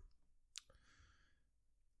 Cooper.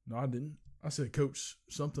 No, I didn't. I said Coach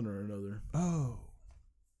something or another. Oh.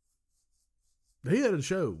 He had a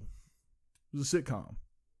show. It was a sitcom.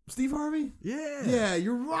 Steve Harvey? Yeah. Yeah,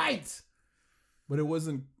 you're right. But it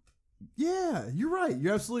wasn't. Yeah, you're right.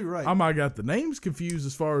 You're absolutely right. I might have got the names confused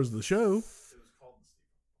as far as the show.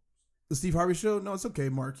 The Steve Harvey Show? No, it's okay,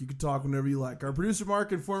 Mark. You can talk whenever you like. Our producer,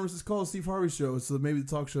 Mark, informed us it's called Steve Harvey Show, so maybe the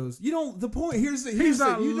talk shows. You don't, the point, here's the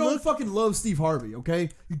you don't fucking love Steve Harvey, okay?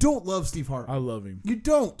 You don't love Steve Harvey. I love him. You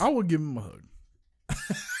don't. I would give him a hug.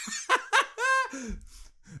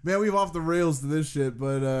 Man, we've off the rails to this shit,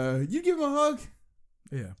 but you give him a hug?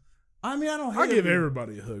 Yeah. I mean, I don't hate I give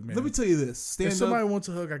everybody a hug, man. Let me tell you this. If somebody wants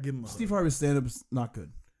a hug, I give them a hug. Steve Harvey's stand-up is not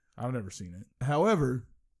good. I've never seen it. However,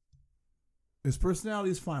 his personality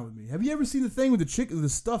is fine with me. Have you ever seen the thing with the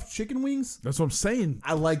stuffed chicken wings? That's what I'm saying.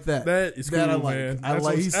 I like that. That is cool, that I like. man. I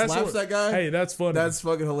like. He slaps that guy. Hey, that's funny. That's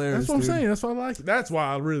fucking hilarious. That's what I'm dude. saying. That's why I like it. That's why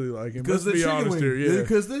I really like him. Because Let's be honest here. Yeah.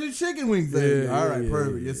 Because there's a chicken wing thing. Yeah, All right, yeah,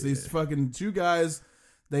 perfect. yeah, It's these fucking two guys.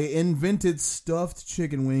 They invented stuffed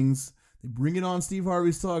chicken wings. They bring it on Steve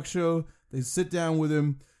Harvey's talk show. They sit down with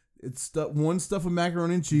him. It's one stuff with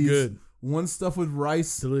macaroni and cheese. Good. One stuff with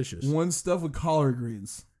rice. Delicious. One stuff with collard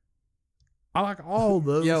greens. I like all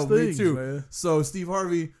those Yeah, things, me too. man. So Steve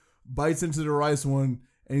Harvey bites into the rice one,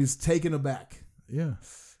 and he's taken aback. Yeah.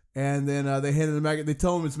 And then they hand him they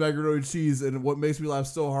tell him it's macaroni and cheese, and what makes me laugh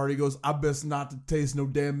so hard, he goes, I best not to taste no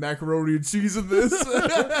damn macaroni and cheese in this.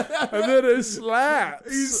 And then it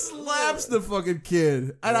slaps. He slaps the fucking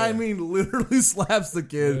kid. And I mean literally slaps the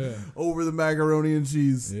kid over the macaroni and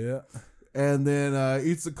cheese. Yeah. And then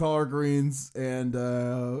eats the collard greens, and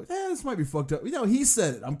this might be fucked up. You know, he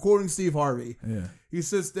said it. I'm quoting Steve Harvey. Yeah. He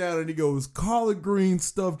sits down and he goes, collard green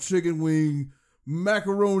stuffed chicken wing,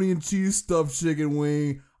 macaroni and cheese stuffed chicken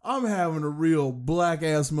wing. I'm having a real black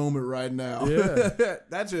ass moment right now. Yeah.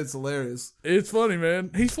 That shit's hilarious. It's funny, man.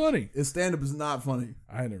 He's funny. His stand up is not funny.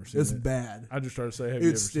 I ain't never seen it. It's bad. I just started to say, have you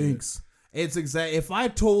ever Stinks. It's exact. If I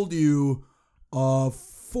told you a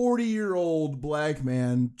 40-year-old black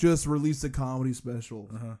man just released a comedy special,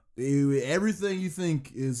 everything you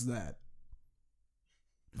think is that.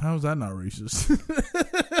 How is that not racist?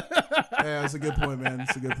 Yeah, that's a good point, man.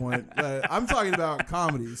 That's a good point. I'm talking about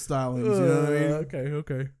comedy stylings. You know what I mean?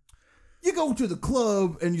 Okay. You go to the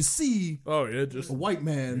club and you see just a white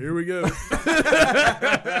man. Here we go.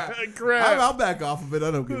 Crap. I'll back off of it.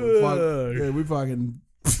 I don't give a fuck. Yeah, we fucking.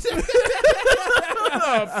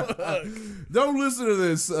 Oh, fuck. Don't listen to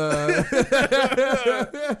this.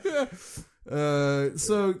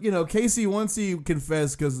 So, you know, Casey, once he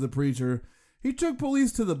confessed because of the preacher, he took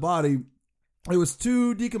police to the body. It was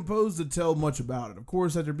too decomposed to tell much about it. Of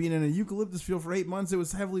course, after being in a eucalyptus field for 8 months, it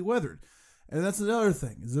was heavily weathered. And that's another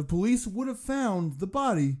thing, is if police would have found the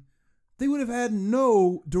body, they would have had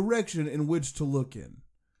no direction in which to look in.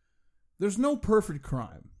 There's no perfect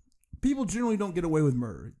crime. People generally don't get away with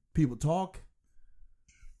murder. People talk.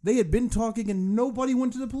 They had been talking and nobody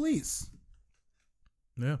went to the police.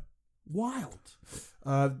 Yeah. Wild.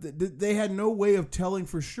 They had no way of telling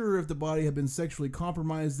for sure if the body had been sexually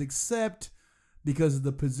compromised except because of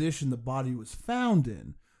the position the body was found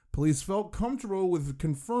in. Police felt comfortable with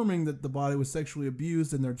confirming that the body was sexually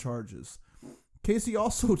abused in their charges. Casey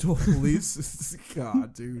also told police,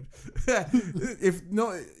 God, dude,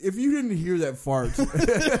 if you didn't hear that fart,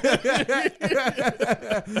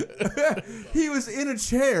 he was in a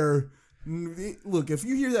chair. Look, if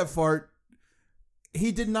you hear that fart,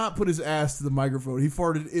 he did not put his ass to the microphone. He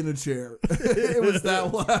farted in a chair. It was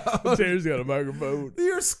that loud. The chair's got a microphone.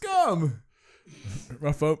 You're scum.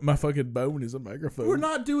 My fucking bone is a microphone. We're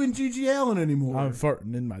not doing G.G. Allen anymore. I'm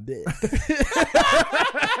farting in my dick.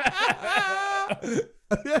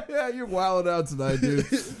 You're wilding out tonight, dude.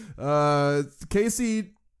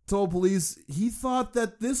 Casey told police he thought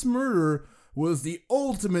that this murder was the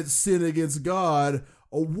ultimate sin against God,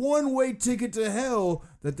 a one-way ticket to hell,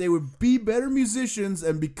 that they would be better musicians,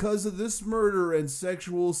 and because of this murder and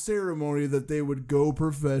sexual ceremony that they would go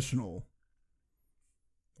professional.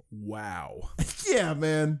 Wow. Yeah,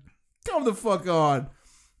 man. Come the fuck on.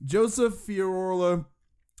 Joseph Fioreola,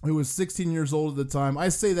 who was 16 years old at the time. I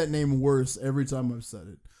say that name worse every time I've said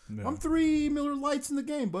it. Yeah. I'm 3 Miller Lights in the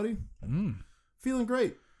game, buddy. Feeling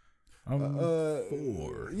great. I'm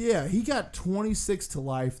 4. Yeah, he got 26 to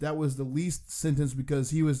life. That was the least sentence because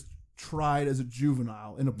he was tried as a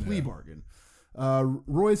juvenile in a plea bargain.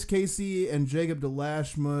 Royce Casey and Jacob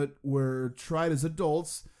DeLashmutt were tried as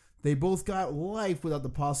adults. They both got life without the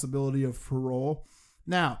possibility of parole.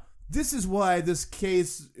 Now, this is why this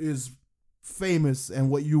case is famous and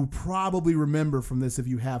what you probably remember from this if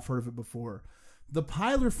you have heard of it before. The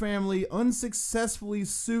Pyler family unsuccessfully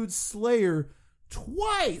sued Slayer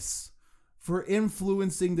twice for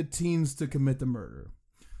influencing the teens to commit the murder.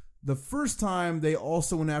 The first time, they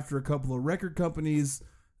also went after a couple of record companies.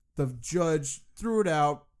 The judge threw it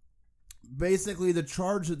out. Basically, the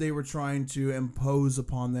charge that they were trying to impose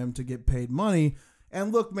upon them to get paid money.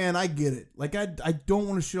 And look, man, I get it. Like, I don't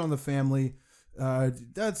want to shit on the family.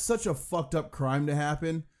 That's such a fucked up crime to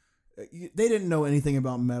happen. They didn't know anything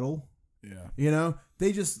about metal. Yeah. You know,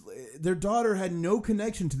 their daughter had no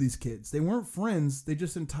connection to these kids. They weren't friends. They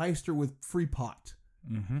just enticed her with free pot.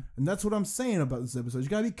 Mm-hmm. And that's what I'm saying about this episode. You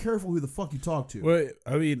gotta be careful who the fuck you talk to. Well,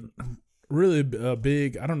 I mean, really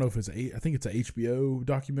big, I don't know if I think it's an HBO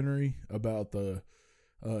documentary about the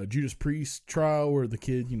Judas Priest trial where the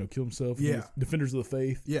kid, killed himself. Yeah. Defenders of the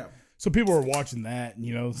Faith. Yeah. So people are watching that,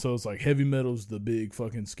 so it's like heavy metal's the big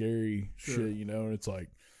fucking scary shit, and it's like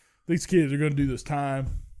these kids are going to do this time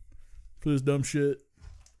for this dumb shit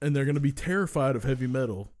and they're going to be terrified of heavy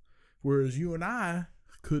metal. Whereas you and I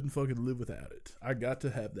couldn't fucking live without it. I got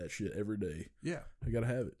to have that shit every day. Yeah. I got to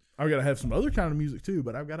have it. I got to have some other kind of music too,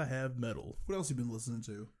 but I've got to have metal. What else you been listening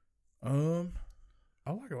to?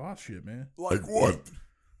 I like a lot of shit, man. Like what?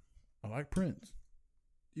 I like Prince.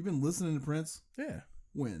 You been listening to Prince? Yeah.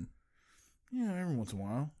 When? Yeah, every once in a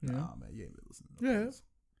while. Yeah. Nah, man, you ain't been listening to Prince.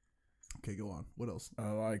 Okay, go on. What else?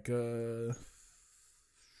 I like,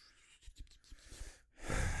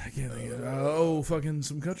 I can't think of fucking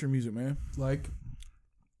some country music, man. Like?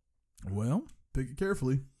 Well, pick it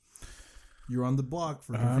carefully. You're on the block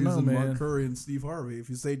for confusing Mark Curry and Steve Harvey. If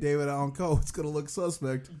you say David Allan Coe, it's going to look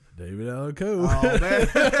suspect. David Allan Coe. Oh, man.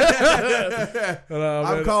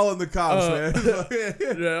 I'm calling the cops, man.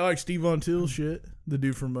 Yeah, I like Steve Von Till shit. The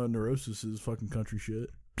dude from Neurosis is fucking country shit.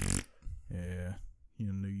 Yeah.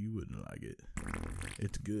 You knew you wouldn't like it.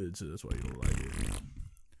 It's good, so that's why you don't like it.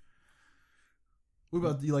 What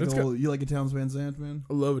about, you like a Towns Van Zandt, man?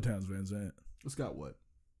 I love a Towns Van Zandt. It's got what?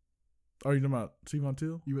 Oh, you talking about Steve Von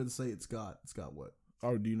Till? You better say it's got what?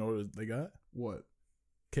 Oh, do you know what they got? What?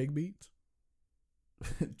 Keg beats?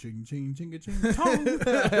 Ching, ching, ching, ching, tong.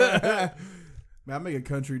 Man, I make a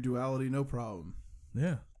country duality, no problem.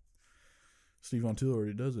 Yeah. Steve Von Till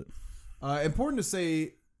already does it. Important to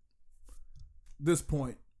say, this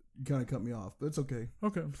point, you kind of cut me off, but it's okay.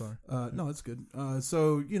 Okay, I'm sorry. No, it's good.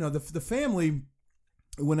 So, the family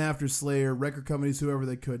went after Slayer, record companies, whoever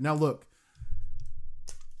they could. Now, look.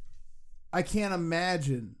 I can't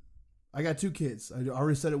imagine. I got 2 kids. I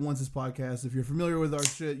already said it once this podcast. If you're familiar with our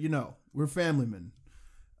shit, we're family men.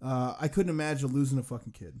 I couldn't imagine losing a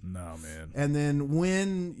fucking kid. No, man. And then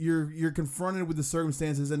when you're confronted with the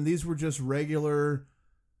circumstances, and these were just regular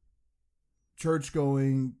church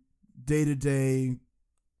going, day to day,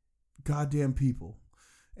 goddamn people,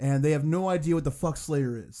 and they have no idea what the fuck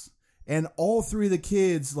Slayer is. And all 3 of the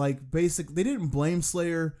kids, they didn't blame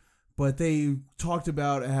Slayer. But they talked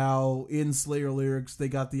about how in Slayer lyrics they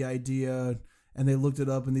got the idea and they looked it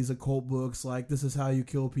up in these occult books like this is how you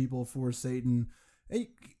kill people for Satan.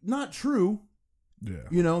 Not true.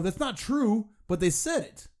 Yeah. That's not true, but they said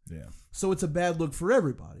it. Yeah. So it's a bad look for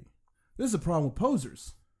everybody. This is a problem with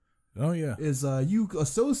posers. Oh, yeah. Is you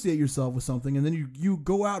associate yourself with something and then you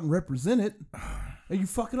go out and represent it and you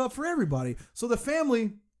fuck it up for everybody. So the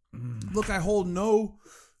family, look, I hold no...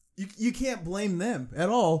 You can't blame them at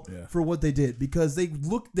all for what they did because they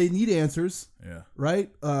need answers. Yeah.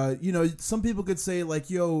 Right. Some people could say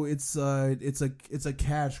like, "Yo, it's a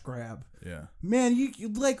cash grab." Yeah. Man, you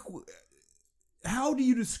like, how do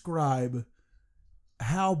you describe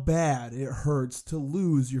how bad it hurts to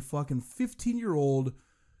lose your fucking 15-year-old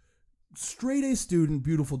straight A student,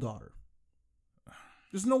 beautiful daughter?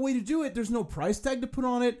 There's no way to do it. There's no price tag to put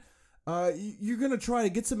on it. You're gonna try to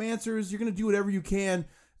get some answers. You're gonna do whatever you can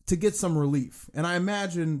to get some relief. And I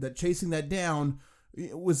imagine that chasing that down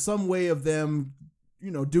was some way of them,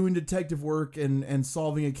 doing detective work and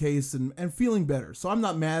solving a case and feeling better. So I'm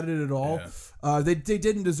not mad at it at all. Yeah. They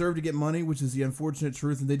didn't deserve to get money, which is the unfortunate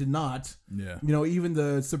truth, and they did not. Yeah. Even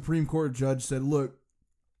the Supreme Court judge said, look,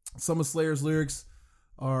 some of Slayer's lyrics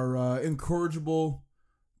are incorrigible.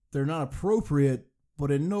 They're not appropriate, but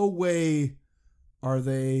in no way are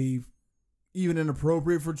they even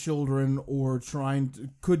inappropriate for children, or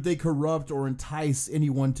could they corrupt or entice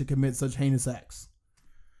anyone to commit such heinous acts?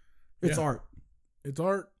 It's art. It's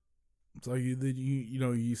art. It's like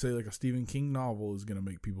you say like a Stephen King novel is gonna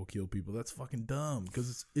make people kill people. That's fucking dumb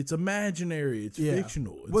because it's imaginary. It's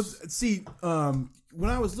fictional. When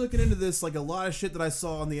I was looking into this, like a lot of shit that I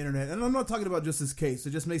saw on the internet, and I'm not talking about just this case. It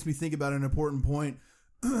just makes me think about an important point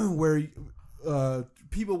where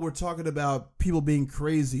people were talking about people being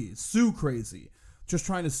crazy, just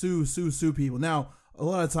trying to sue people. Now, a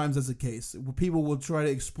lot of times that's the case. People will try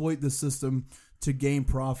to exploit the system to gain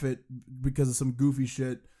profit because of some goofy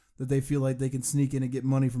shit that they feel like they can sneak in and get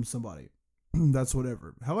money from somebody. That's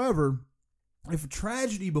whatever. However, if a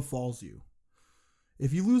tragedy befalls you,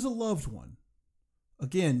 if you lose a loved one,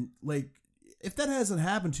 again, like if that hasn't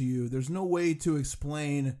happened to you, there's no way to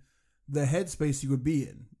explain the headspace you would be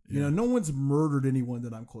in. You know, no one's murdered anyone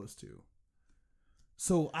that I'm close to.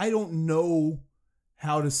 So I don't know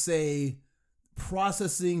how to say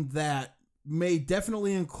processing that may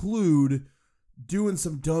definitely include doing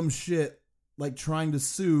some dumb shit like trying to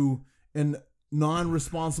sue a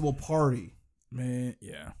non-responsible party. Man,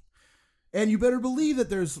 yeah. And you better believe that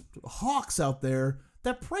there's hawks out there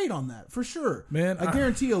that preyed on that, for sure. Man, I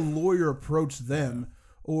guarantee a lawyer approached them. Yeah.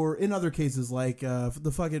 Or in other cases, like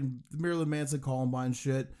the fucking Marilyn Manson Columbine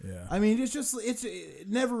shit. Yeah. I mean, it's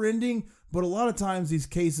never ending, but a lot of times these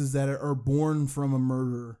cases that are born from a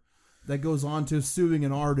murder that goes on to suing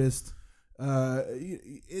an artist,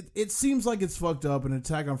 it seems like it's fucked up, an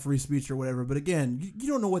attack on free speech or whatever. But again, you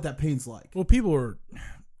don't know what that pain's like. Well, people are,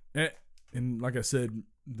 and like I said,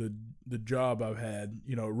 the job I've had,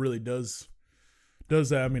 it really does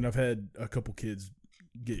that. I mean, I've had a couple kids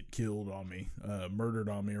get killed on me, murdered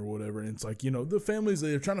on me or whatever, and it's like, the families,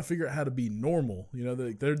 they're trying to figure out how to be normal.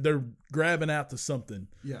 They're grabbing out to something,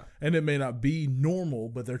 and it may not be normal,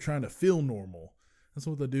 but they're trying to feel normal. That's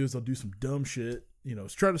what they'll do, is they'll do some dumb shit,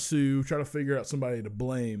 try to sue, try to figure out somebody to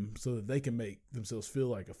blame so that they can make themselves feel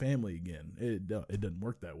like a family again. It doesn't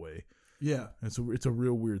work that way. Yeah, it's a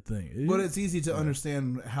real weird thing, but it's easy to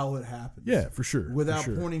understand how it happens. Yeah, for sure, without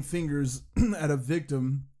pointing fingers at a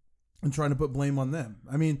victim and trying to put blame on them.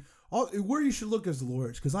 I mean, where you should look as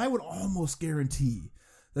lawyers, because I would almost guarantee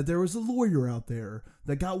that there was a lawyer out there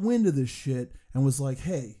that got wind of this shit and was like,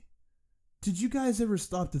 hey, did you guys ever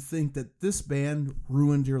stop to think that this band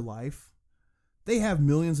ruined your life? They have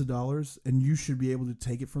millions of dollars and you should be able to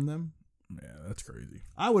take it from them? Yeah, that's crazy.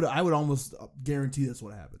 I would almost guarantee that's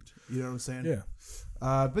what happened. You know what I'm saying? Yeah.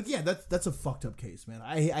 But yeah, that's a fucked up case, man.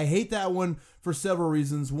 I hate that one for several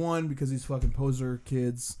reasons. One, because these fucking poser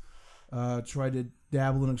kids try to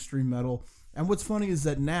dabble in extreme metal. And what's funny is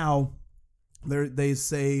that now they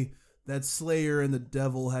say that Slayer and the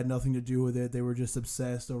devil had nothing to do with it. They were just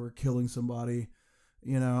obsessed over killing somebody,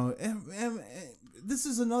 and this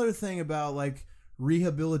is another thing about like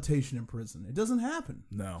rehabilitation in prison. It doesn't happen.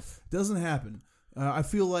 No, it doesn't happen. I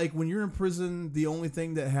feel like when you're in prison, the only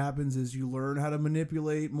thing that happens is you learn how to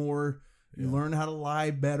manipulate more. You learn how to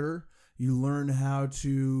lie better. You learn how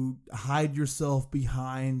to hide yourself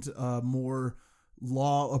behind a more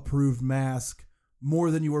law-approved mask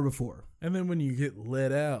more than you were before. And then when you get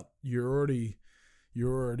let out, you're already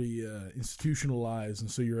institutionalized,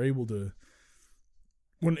 and so you're able to.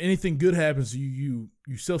 When anything good happens, you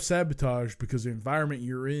self-sabotage because the environment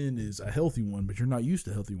you're in is a healthy one, but you're not used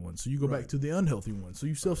to healthy ones, so you go back to the unhealthy one. So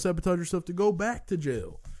you self-sabotage yourself to go back to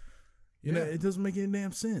jail. You know, it doesn't make any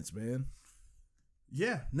damn sense, man.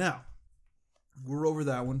 Yeah. Now, we're over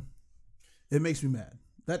that one. It makes me mad.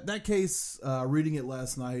 That case, reading it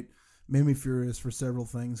last night, made me furious for several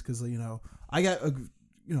things because I got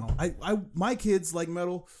my kids like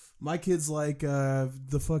metal. My kids like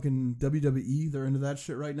the fucking WWE. They're into that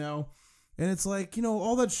shit right now, and it's like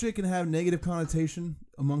all that shit can have negative connotation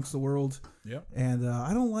amongst the world. Yeah, and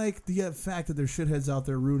I don't like the fact that there's shitheads out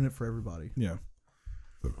there ruining it for everybody. Yeah.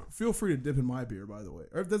 Feel free to dip in my beer, by the way.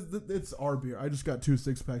 It's our beer. I just got 2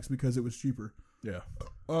 6-packs because it was cheaper. Yeah.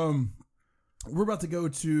 We're about to go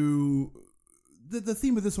to the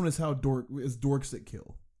theme of this one is Dorks That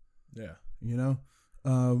Kill. Yeah.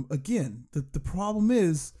 Again, the problem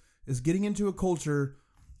is getting into a culture.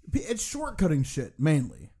 It's shortcutting shit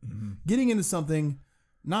mainly. Mm-hmm. Getting into something,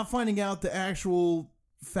 not finding out the actual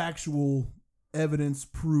factual evidence,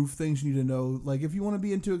 proof, things you need to know. Like if you want to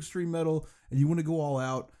be into extreme metal and you want to go all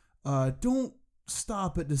out, don't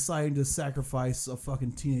stop at deciding to sacrifice a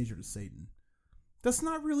fucking teenager to Satan. That's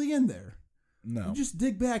not really in there. No. You just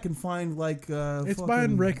dig back and find like it's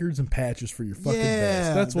buying records and patches for your fucking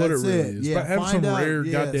vest. That's what it really is. Yeah, have some rare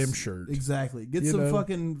goddamn shirt. Exactly. Get some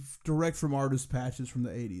fucking direct from artist patches from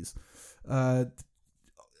the 80s.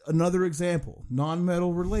 Another example,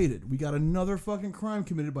 non-metal related. We got another fucking crime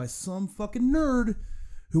committed by some fucking nerd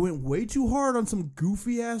who went way too hard on some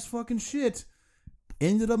goofy ass fucking shit.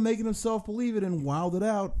 Ended up making himself believe it and wilded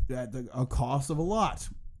out at a cost of a lot.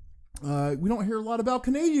 We don't hear a lot about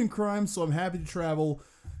Canadian crime, so I'm happy to travel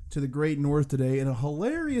to the Great North today in a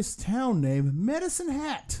hilarious town named Medicine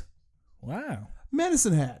Hat. Wow.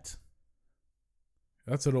 Medicine Hat.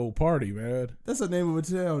 That's an old party, man. That's the name of a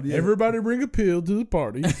town. Yeah. Everybody bring a pill to the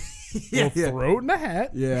party. Throw it in a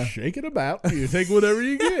hat. Yeah. Shake it about. You take whatever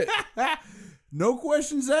you get. No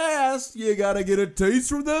questions asked. You gotta get a taste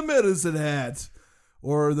from the Medicine Hat.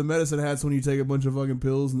 Or the Medicine Hat's when you take a bunch of fucking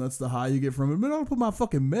pills and that's the high you get from it. Man, I'll put my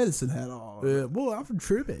fucking medicine hat on. Boy, I'm from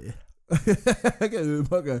Trippy. I got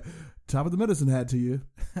fucking top of the Medicine Hat to you.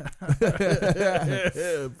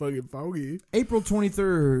 Fucking foggy. April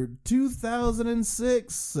 23rd,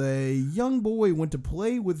 2006. A young boy went to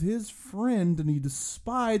play with his friend and he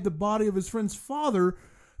spied the body of his friend's father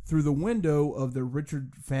through the window of the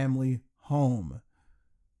Richard family home.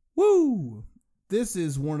 Woo! This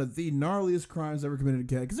is one of the gnarliest crimes ever committed in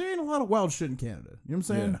Canada. Because there ain't a lot of wild shit in Canada. You know what I'm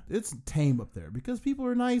saying? Yeah. It's tame up there. Because people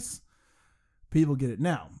are nice. People get it.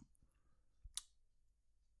 Now,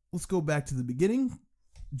 let's go back to the beginning.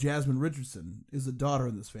 Jasmine Richardson is a daughter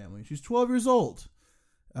in this family. She's 12 years old.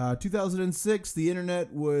 2006, the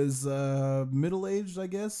internet was middle-aged, I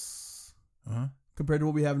guess. Uh-huh. Compared to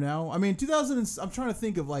what we have now. I mean, I'm trying to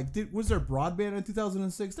think of was there broadband in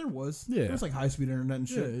 2006? There was. Yeah. There was like high-speed internet and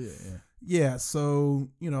shit. Yeah. Yeah,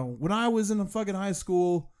 so, when I was in fucking high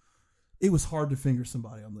school, it was hard to finger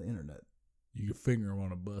somebody on the internet. You could finger them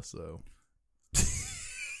on a bus, though.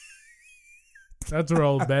 That's where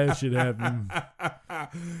all the bad shit happened.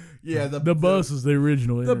 Yeah, the bus was the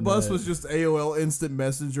original The internet. bus was just AOL Instant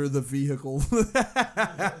Messenger, the vehicle.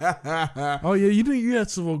 Oh, yeah, you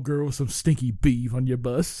had some old girl with some stinky beef on your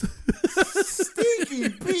bus. Stinky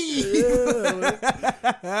beef?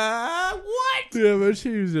 Yeah, what? Yeah, but she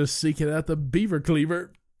was just seeking out the beaver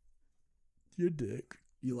cleaver. Your dick.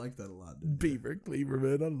 You like that a lot, didn't you? Beaver cleaver,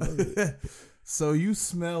 man. I love it. So you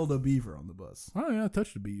smelled a beaver on the bus. Oh, yeah, I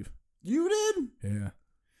touched the beef. You did? Yeah.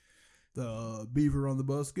 The beaver on the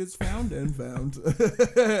bus gets found and found.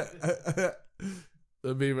 The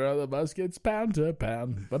beaver on the bus gets pound to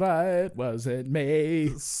pound, but it wasn't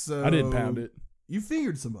me. So I didn't pound it. You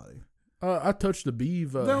fingered somebody. I touched the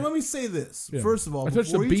beef. Now let me say this. Yeah. First of all, I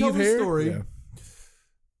touched the before you tell beef the hair. story, Yeah.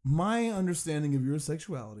 my understanding of your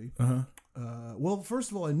sexuality. Well, first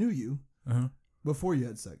of all, I knew you before you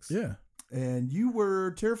had sex. Yeah. And you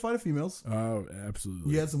were terrified of females. Oh,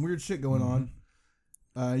 absolutely. You had some weird shit going on.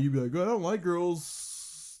 You'd be like, "Oh, I don't like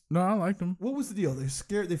girls." No, I liked them. What was the deal? They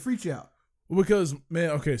scared. They freaked you out. Well, because,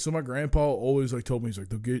 man, okay, so my grandpa always told me, he's like,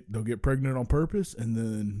 they'll get pregnant on purpose and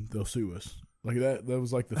then they'll sue us. Like that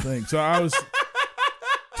was like the thing. So I was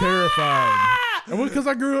terrified. And because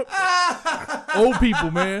I grew up old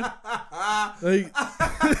people, man. Like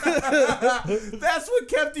That's what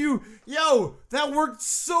kept you. Yo, that worked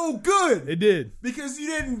so good. it did. Because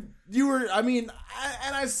you were,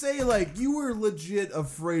 I say you were legit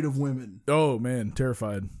afraid of women. Oh, man,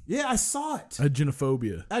 terrified. Yeah, I saw it. I had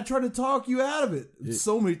genophobia. I tried to talk you out of it.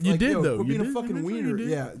 So many. You did, though. Quit You being did. a fucking Eventually you wiener. did.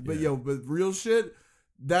 Yeah, but Yeah. but real shit.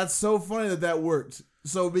 That's so funny that worked.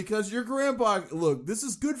 So because your grandpa, look, this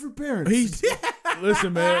is good for parents.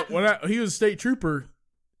 Listen, man, he was a state trooper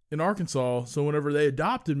in Arkansas, so whenever they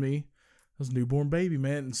adopted me, I was a newborn baby,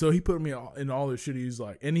 man. And so he put me in all this shit. He's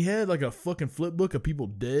like, and he had like a fucking flip book of people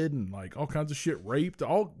dead and like all kinds of shit raped,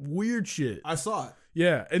 all weird shit. I saw it.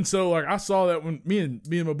 Yeah, and so I saw that when me and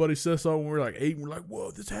my buddy Seth saw it when we were like 8, and we're like,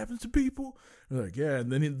 whoa, this happens to people. And we're like, yeah,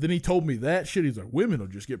 and then he told me that shit. He's like, women will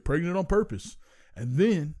just get pregnant on purpose, and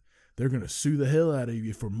then they're gonna sue the hell out of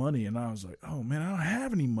you for money. And I was like, oh man, I don't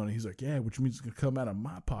have any money. He's like, yeah, which means it's gonna come out of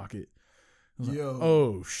my pocket. I was like,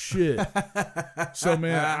 oh shit. So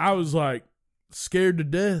man, I was like scared to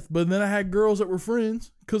death. But then I had girls that were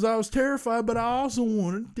friends because I was terrified, but I also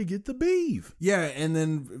wanted to get the beef. Yeah, and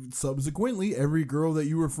then subsequently, every girl that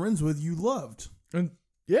you were friends with, you loved. And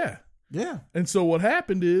yeah. Yeah. And so what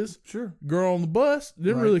happened is, Sure. girl on the bus,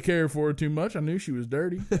 didn't Right. really care for her too much. I knew she was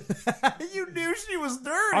dirty. You knew she was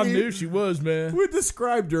dirty. I knew she was, man. We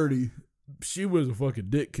describe dirty. She was a fucking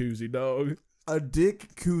dick koozie, dog. A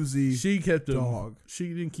dick koozie. She kept him. Dog. She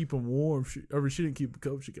didn't keep him warm. She didn't keep him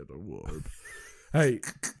cold. She kept him warm. Hey,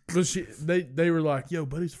 but they were like, yo,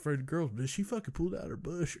 buddy's afraid of girls. But she fucking pulled out her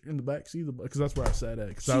bush in the back seat of the bus because that's where I sat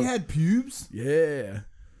at. She had pubes? Yeah.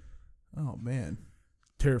 Oh, man.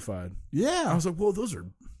 Terrified. Yeah. I was like, well, those are.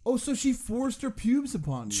 Oh, so she forced her pubes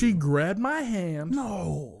upon you? She grabbed my hand.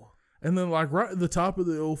 No. And then, like, right at the top of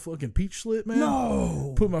the old fucking peach slit, man.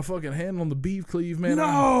 No. Put my fucking hand on the beef cleave, man.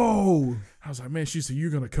 No. I was like, man, she said, you're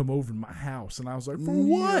going to come over to my house. And I was like, for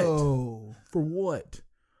what? No. For what?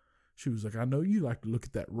 She was like, I know you like to look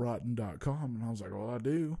at that rotten.com. And I was like, well, I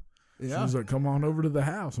do. Yeah. She was like, come on over to the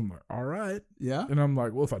house. I'm like, all right. Yeah. And I'm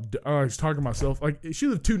like, well, if I was talking to myself, like, she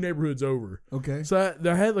lived 2 neighborhoods over. Okay. So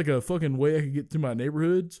I had like a fucking way I could get to my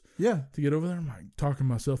neighborhoods. Yeah. To get over there. I'm like, talking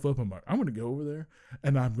myself up. I'm like, I'm going to go over there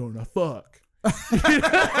and I'm going to fuck.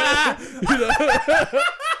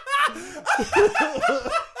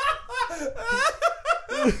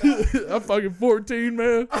 I'm fucking 14,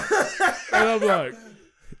 man. And I'm like,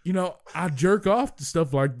 I jerk off to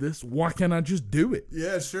stuff like this. Why can't I just do it?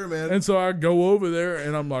 Yeah, sure, man. And so I go over there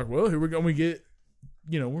and I'm like, well, here we go. We get,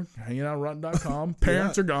 we're hanging out at rotten.com.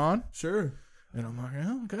 Parents are gone. Sure. And I'm like,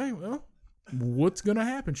 oh, okay, well, what's going to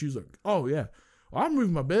happen? She's like, oh, yeah. Well, I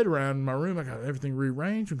moved my bed around in my room. I got everything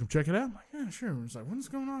rearranged. We can check it out. I'm like, yeah, sure. It's like, what's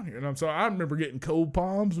going on here? And so I remember getting cold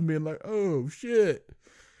palms and being like, oh, shit.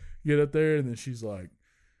 Get up there, and then she's like,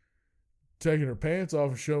 taking her pants off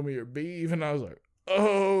and showing me her beef. And I was like,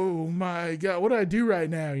 oh, my God. What do I do right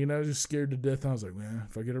now? Just scared to death. I was like, man,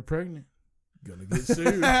 if I get her pregnant, I'm going to get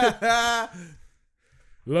sued.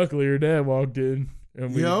 Luckily, her dad walked in.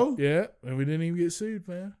 And yeah, and we didn't even get sued,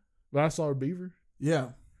 man. But I saw her beaver. Yeah.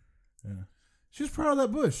 She was proud of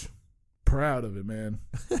that bush. Proud of it, man.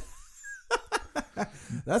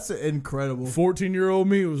 That's incredible. 14-year-old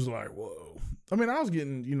me was like, whoa. I mean, I was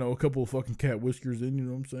getting, a couple of fucking cat whiskers in, you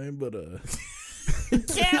know what I'm saying? But,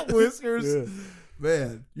 cat whiskers? Yeah.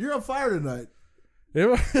 Man, you're on fire tonight.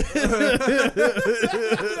 Yeah.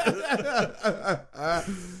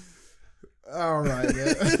 All right,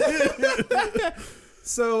 man.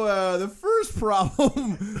 So, the first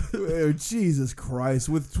problem, oh, Jesus Christ,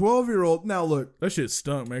 with 12-year-old, now look. That shit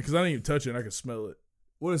stunk, man, because I didn't even touch it and I could smell it.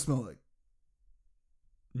 What does it smell like?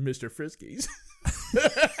 Mr. Friskies.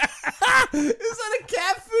 Is that a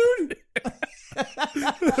cat food?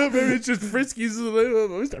 Maybe it's just Friskies.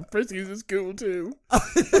 Mr. Friskies is cool, too.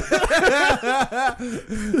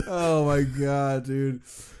 Oh, my God, dude.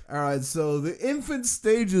 All right, so the infant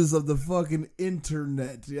stages of the fucking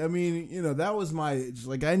internet. I mean, that was my age.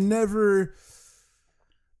 Like, when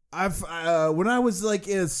I was like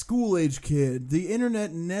a school age kid, the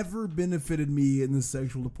internet never benefited me in the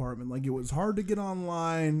sexual department. Like, it was hard to get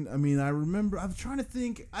online. I mean, I remember, I'm trying to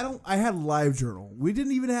think. I had LiveJournal. We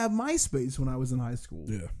didn't even have MySpace when I was in high school.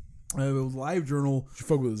 Yeah. It was LiveJournal. Did you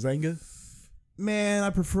fuck with Zanga? Man, I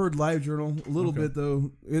preferred LiveJournal a little bit,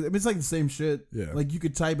 though. It's like the same shit. Yeah. Like, you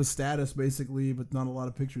could type a status, basically, but not a lot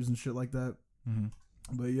of pictures and shit like that. Mm-hmm.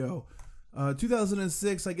 But,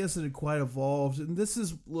 2006, I guess it had quite evolved. And this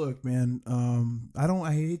is, look, man,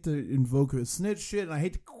 I hate to invoke a snitch shit, and I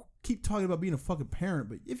hate to keep talking about being a fucking parent,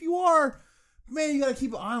 but if you are, man, you got to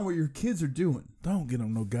keep an eye on what your kids are doing. Don't get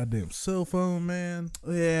them no goddamn cell phone, man.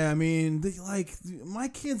 Yeah, I mean, my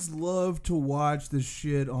kids love to watch this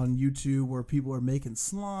shit on YouTube where people are making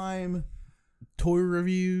slime, toy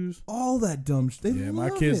reviews, all that dumb shit. My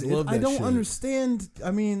kids love that shit. I don't understand.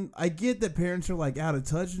 I mean, I get that parents are like out of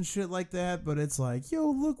touch and shit like that, but it's like, yo,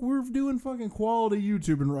 look, we're doing fucking quality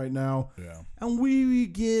YouTubing right now. Yeah. And we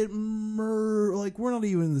get like, we're not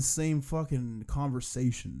even in the same fucking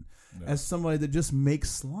conversation as somebody that just makes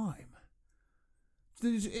slime.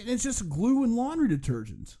 It's just glue and laundry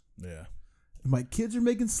detergent. Yeah. My kids are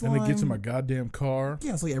making slime. And it gets in my goddamn car.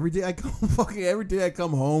 Yeah, it's like every day I come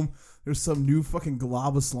home, there's some new fucking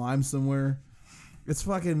glob of slime somewhere. It's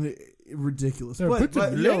fucking ridiculous. Put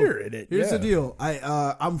some glitter in it. Here's the deal.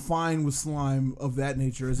 I'm fine with slime of that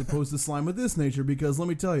nature as opposed to slime of this nature, because let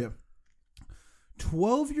me tell you,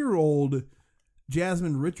 12-year-old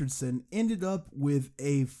Jasmine Richardson ended up with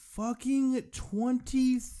a fucking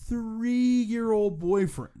 23-year-old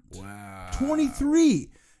boyfriend. Wow.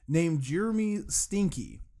 23, named Jeremy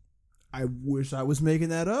Stinky. I wish I was making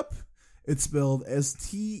that up. It's spelled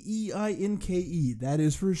Steinke. That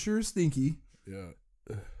is for sure Stinky. Yeah.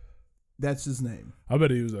 That's his name. I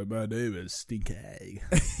bet he was like, my name is Stinky.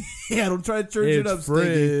 Yeah, don't try to church it up,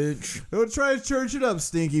 French. Stinky. Don't try to church it up,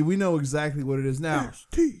 Stinky. We know exactly what it is now.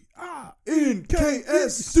 Stinks.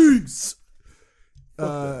 Stinks.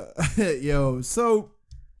 So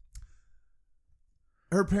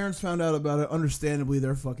her parents found out about it. Understandably,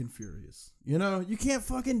 they're fucking furious. You can't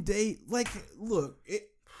fucking date. Like, look,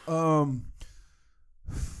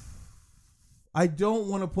 I don't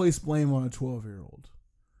want to place blame on a 12-year-old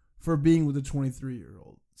for being with a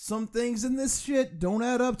 23-year-old. Some things in this shit don't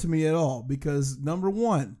add up to me at all, because number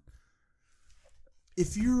one,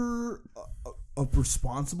 if you're a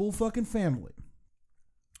responsible fucking family,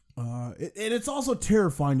 And it's also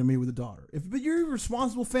terrifying to me with a daughter. But you're a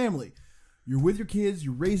responsible family. You're with your kids.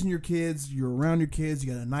 You're raising your kids. You're around your kids.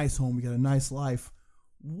 You got a nice home. You got a nice life.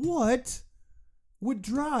 What would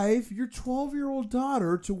drive your 12-year-old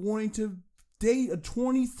daughter to wanting to date a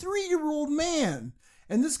 23-year-old man?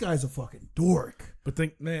 And this guy's a fucking dork. But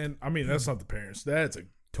that's not the parents. That's a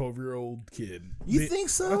 12-year-old kid. You think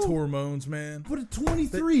so? That's hormones, man. But a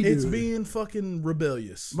 23, dude. It's being fucking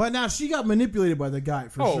rebellious. But now she got manipulated by the guy,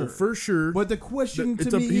 for sure. Oh, for sure. But the question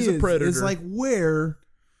to me he's a predator. is like, where...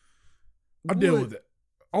 I deal with it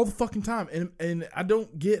all the fucking time. And I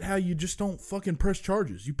don't get how you just don't fucking press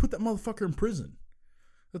charges. You put that motherfucker in prison.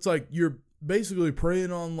 It's like you're basically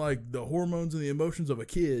preying on like the hormones and the emotions of a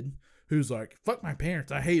kid who's like, fuck my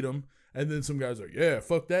parents, I hate them. And then some guy's like, yeah,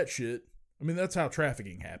 fuck that shit. I mean, that's how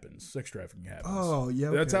trafficking happens. Sex trafficking happens. Oh, yeah.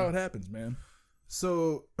 Okay. That's how it happens, man.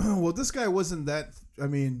 So, well, this guy wasn't that. I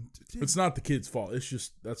mean, it's not the kid's fault. It's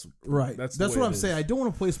just that's right. That's what I'm saying. I don't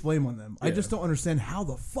want to place blame on them. Yeah. I just don't understand how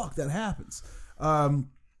the fuck that happens. A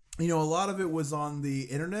lot of it was on the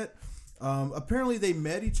internet. Apparently, they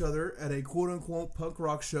met each other at a quote unquote punk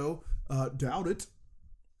rock show. Doubt it.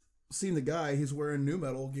 Seen the guy? He's wearing nu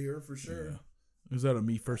metal gear for sure. Yeah. Is that a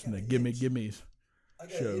me first in the gimmies I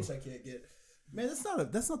got show? An itch I can't get. Man,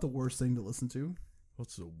 that's not the worst thing to listen to.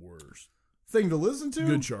 What's the worst thing to listen to?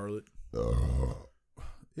 Good Charlotte.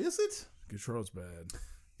 Is it? Good Charlotte's bad.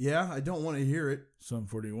 Yeah, I don't want to hear it. Sum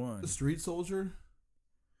 41. The Street Soldier.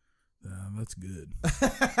 That's good.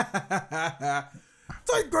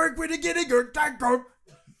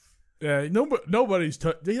 Yeah, nobody's.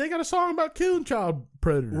 They got a song about killing child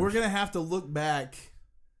predators. We're gonna have to look back.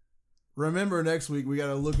 Remember, next week we got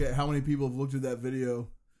to look at how many people have looked at that video.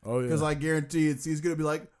 Oh yeah, because I guarantee he's gonna be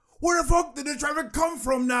like, "Where the fuck did the traffic come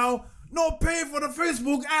from now? No pay for the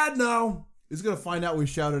Facebook ad now." He's gonna find out we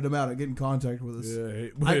shouted him out and get in contact with us. Yeah,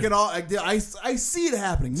 I see it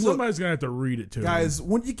happening. Somebody's gonna have to read it to guys.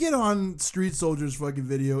 When you get on Street Soldier's fucking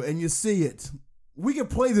video and you see it, we can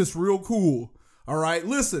play this real cool. All right,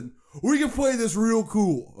 listen, we can play this real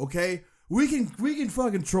cool. Okay, we can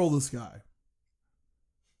fucking troll this guy.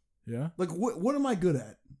 Yeah, like what am I good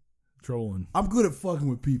at? Trolling. I'm good at fucking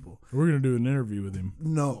with people. We're gonna do an interview with him.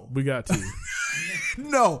 No, we got to.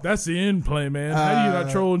 No, that's the end play, man. How do you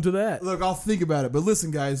not troll into that? Look, I'll think about it. But listen,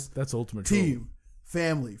 guys, that's ultimate team, troll.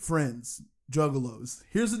 Family, friends, juggalos.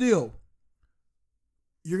 Here's the deal.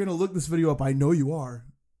 You're gonna look this video up. I know you are.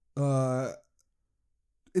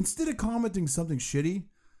 Instead of commenting something shitty,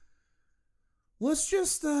 let's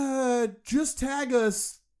just tag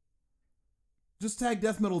us. Just tag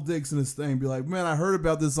Death Metal Dicks in this thing. Be like, man, I heard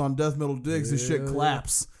about this on Death Metal Dicks. This shit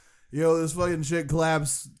claps. This fucking shit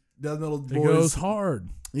claps. Death Metal Boys. It goes hard.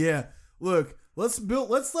 Yeah. Look, let's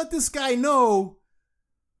let this guy know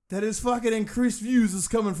that his fucking increased views is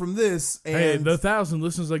coming from this. And hey, the 1,000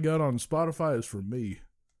 listens I got on Spotify is from me.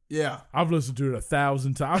 Yeah. I've listened to it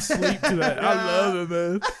 1,000 times. I sleep to that. I love it,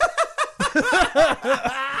 man.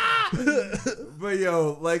 But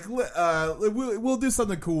we'll do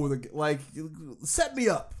something cool with it. Like, set me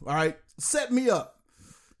up. All right, set me up.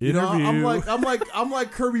 Interview. I'm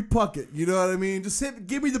like Kirby Puckett. You know what I mean? Just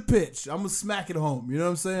give me the pitch. I'm gonna smack it home. You know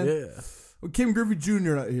what I'm saying? Yeah. Well, Kim Griffey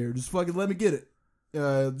Jr. out here. Just fucking let me get it.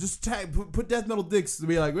 Just put Death Metal Dicks to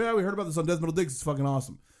be like, yeah, we heard about this on Death Metal Dicks. It's fucking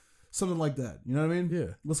awesome. Something like that. You know what I mean?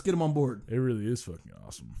 Yeah. Let's get him on board. It really is fucking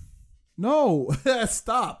awesome. No,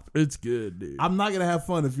 stop. It's good, dude. I'm not gonna have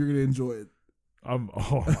fun if you're gonna enjoy it.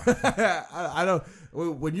 I don't.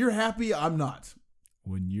 When you're happy, I'm not.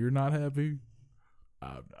 When you're not happy,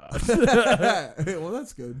 I'm not. Well,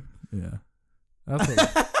 that's good. Yeah,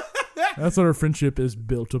 that's what our friendship is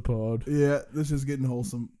built upon. Yeah, this is getting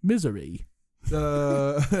wholesome. Misery.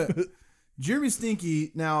 Jeremy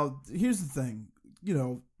Stinky. Now, here's the thing.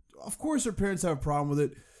 Of course, her parents have a problem with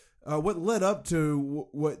it. What led up to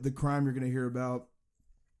what the crime you're going to hear about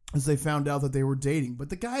is they found out that they were dating, but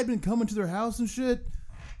the guy had been coming to their house and shit.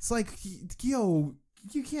 It's like, yo,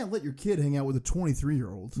 you can't let your kid hang out with a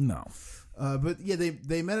 23-year-old. No. But yeah,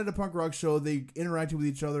 they met at a punk rock show. They interacted with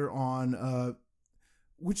each other on,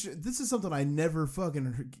 which this is something I never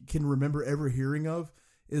fucking can remember ever hearing of,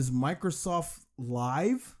 is Microsoft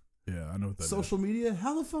Live. Yeah, I know what that Social media.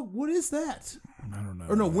 How the fuck? What is that? I don't know.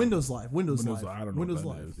 Or no, Windows Live. Windows Live. I don't know Windows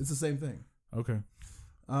what that Live. is. It's the same thing. Okay.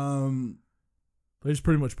 They just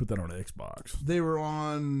pretty much put that on Xbox. They were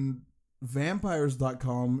on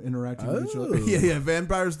vampires.com interacting with each other. Yeah,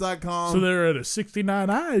 vampires.com. So they're at a 69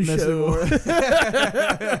 Eyes show.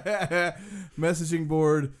 Messaging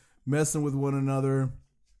board, messing with one another.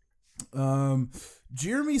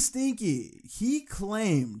 Jeremy Stinky, he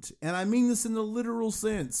claimed, and I mean this in the literal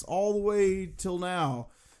sense, all the way till now,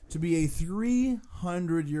 to be a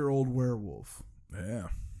 300-year-old werewolf. Yeah.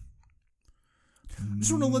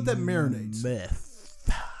 Just want to let that marinate. Meth.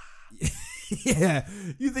 Yeah.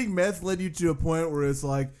 You think meth led you to a point where it's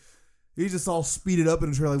like, he's just all speeded up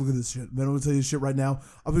and like, look at this shit. Man, I'm going to tell you this shit right now.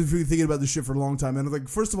 I've been thinking about this shit for a long time. And I'm like,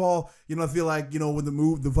 first of all, I feel like, when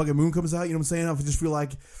the fucking moon comes out, you know what I'm saying? I just feel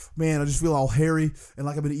like, man, I just feel all hairy and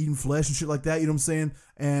like I've been eating flesh and shit like that, you know what I'm saying?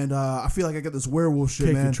 And I feel like I got this werewolf shit,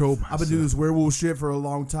 Can't man. control myself. I've been doing this werewolf shit for a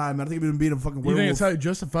long time. I think I've been being a fucking werewolf. You think that's how you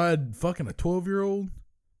justified fucking a 12-year-old?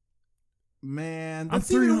 Man, that's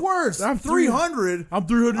even worse. I'm 300. I'm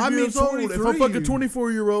 300 years old. 23. If I fuck a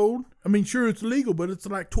 24-year-old, I mean, sure, it's legal, but it's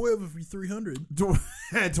like 12 if you're 300.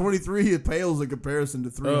 23, it pales in comparison to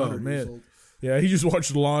 300 years old. Yeah, he just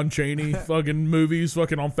watched Lon Chaney fucking movies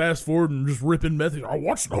fucking on fast forward and just ripping meth. I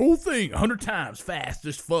watched the whole thing 100 times fast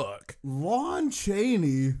as fuck. Lon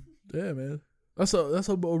Chaney. Yeah, man. That's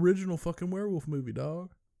a original fucking werewolf movie,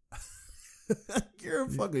 dog. You're a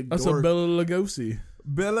fucking That's dork. a Bela Lugosi.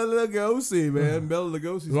 Bela Lugosi, man. Bela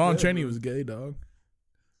Lugosi's Lon dead, Chaney bro. was gay, dog.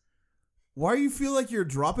 Why do you feel like you're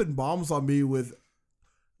dropping bombs on me with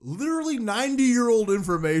literally 90-year-old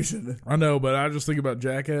information? I know, but I just think about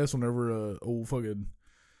Jackass whenever old fucking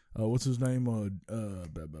what's his name?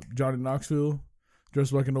 Johnny Knoxville,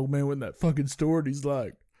 dressed like an old man, went in that fucking store and he's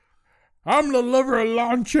like, I'm the lover of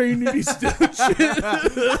Lon Chaney. He's still shit.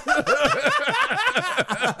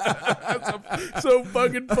 That's so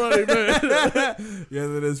fucking funny, man. Yeah,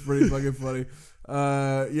 that is pretty fucking funny.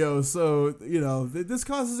 This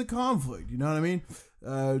causes a conflict. You know what I mean?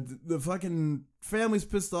 The fucking family's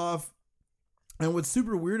pissed off. And what's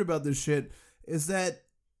super weird about this shit is that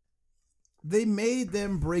they made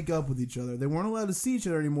them break up with each other. They weren't allowed to see each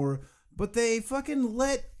other anymore, but they fucking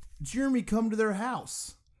let Jeremy come to their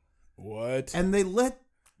house. What? And they let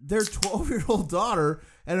their 12-year-old daughter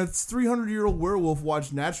and a 300-year-old werewolf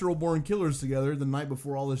watch Natural Born Killers together the night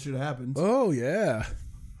before all this shit happened. Oh, yeah.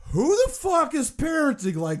 Who the fuck is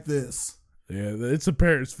parenting like this? Yeah, it's a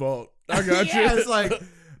parent's fault. I got you. Yeah, it's like,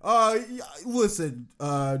 listen,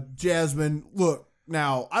 Jasmine, look,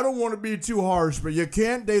 now, I don't want to be too harsh, but you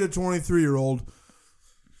can't date a 23-year-old.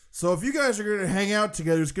 So if you guys are going to hang out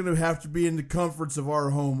together, it's going to have to be in the comforts of our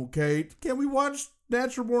home, okay? Can we watch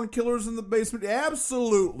Natural Born Killers in the basement?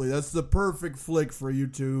 Absolutely. That's the perfect flick for you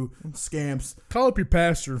two scamps. Call up your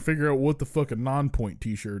pastor and figure out what the fucking non-point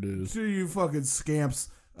t-shirt is. To you fucking scamps.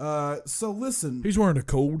 So listen. He's wearing a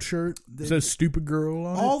cold shirt. It says stupid girl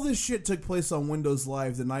on it. All this shit took place on Windows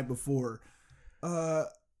Live the night before.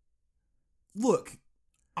 Look,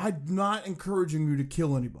 I'm not encouraging you to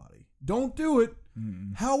kill anybody. Don't do it.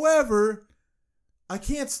 Mm-mm. However, I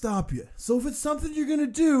can't stop you. So if it's something you're going to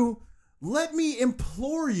do, let me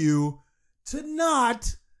implore you to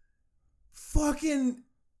not fucking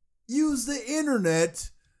use the internet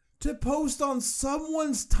to post on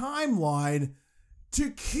someone's timeline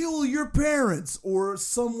to kill your parents or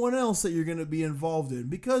someone else that you're going to be involved in.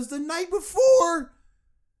 Because the night before,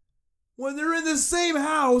 when they're in the same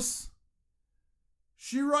house,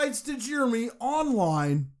 she writes to Jeremy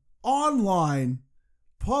online,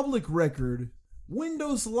 public record,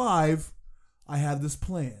 Windows Live, I have this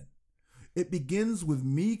plan. It begins with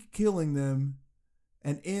me killing them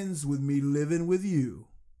and ends with me living with you.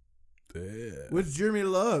 Yeah. Which Jeremy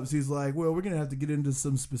loves. He's like, well, we're going to have to get into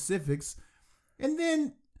some specifics. And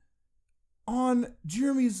then on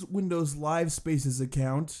Jeremy's Windows Live Spaces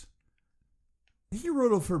account, he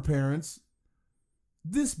wrote of her parents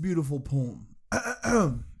this beautiful poem.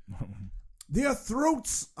 Their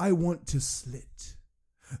throats I want to slit.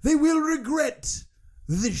 They will regret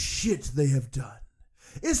the shit they have done,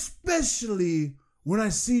 especially when I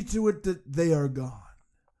see to it that they are gone.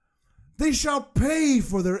 They shall pay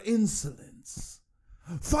for their insolence.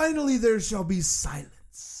 Finally there shall be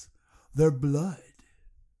silence. Their blood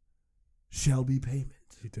shall be payment.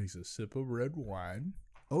 He takes a sip of red wine.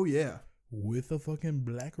 Oh, yeah. With a fucking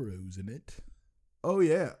black rose in it. Oh,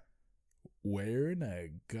 yeah. Wearing a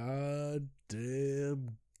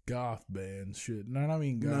goddamn goth band shit. No, I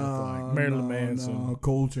mean goth, No, like Marilyn Manson. No,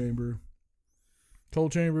 Cold Chamber.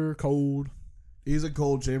 Cold Chamber, Cold. He's a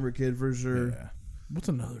Cold Chamber kid for sure. Yeah. What's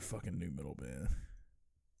another fucking new metal band?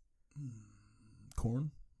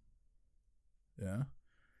 Korn? Yeah.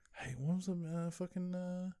 Hey, what was the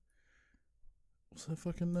what's that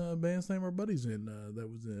fucking band's name our buddy's in? That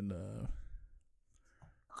was in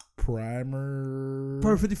Primer.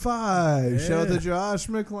 Primer 55. Yeah. Shout out to Josh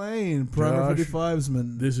McLean. Primer 55's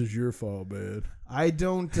man. This is your fault, man. I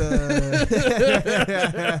don't. This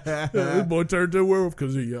boy turned to a werewolf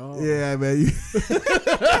because of y'all. Yeah, man.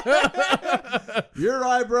 Your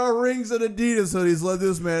eyebrow rings and Adidas hoodies led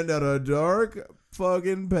this man down a dark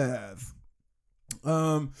fucking path.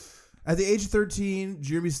 At the age of 13,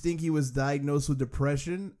 Jeremy Stinky was diagnosed with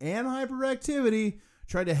depression and hyperactivity.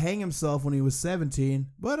 Tried to hang himself when he was 17,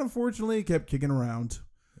 but unfortunately kept kicking around.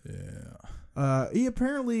 Yeah. He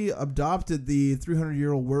apparently adopted the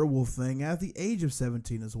 300-year-old werewolf thing at the age of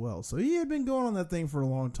 17 as well. So he had been going on that thing for a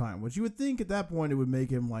long time, which you would think at that point it would make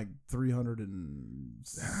him like 300 and...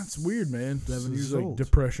 That's weird, man. 7 years like old.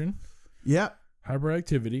 Depression. Yeah.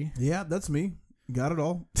 Hyperactivity. Yeah, that's me. Got it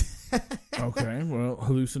all. Okay, well,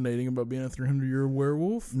 hallucinating about being a 300-year-old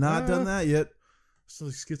werewolf. Not done that yet. It's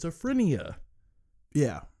like schizophrenia.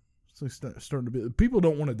 Yeah. It's like starting to be... People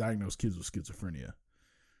don't want to diagnose kids with schizophrenia.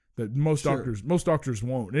 That most doctors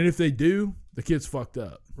won't. And if they do, the kid's fucked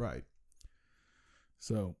up. Right.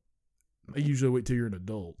 So they usually wait till you're an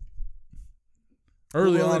adult.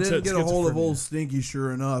 Early on, they didn't get a hold of old Stinky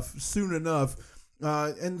soon enough.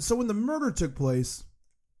 And so when the murder took place,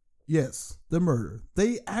 yes, the murder.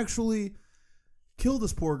 They actually killed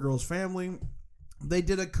this poor girl's family. They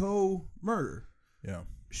did a co-murder. Yeah.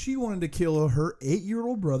 She wanted to kill her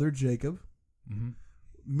 8-year-old brother, Jacob. Mm-hmm.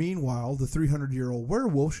 Meanwhile, the 300-year-old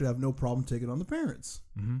werewolf should have no problem taking on the parents.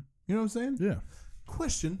 Mm-hmm. You know what I'm saying? Yeah.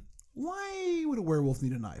 Question, why would a werewolf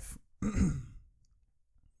need a knife?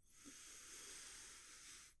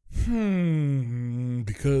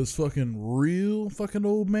 Because real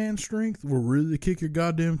old man strength will really kick your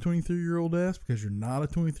goddamn 23-year-old ass because you're not a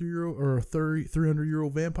 23-year-old or a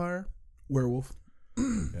 300-year-old vampire? Werewolf.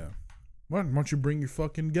 Yeah. Why don't you bring your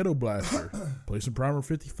fucking ghetto blaster? Play some Primer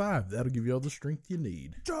 55. That'll give you all the strength you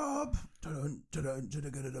need. Job. So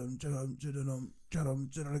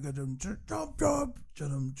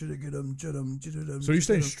you're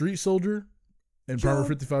saying Street Soldier and Primer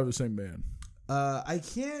 55 are the same band? I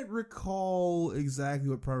can't recall exactly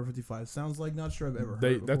what Primer 55 sounds like. Not sure I've ever heard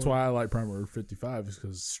it That's before. why I like Primer 55 is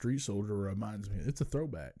because Street Soldier reminds me. It's a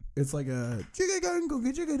throwback. It's like a...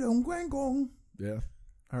 Yeah.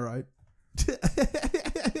 All right.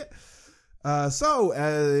 So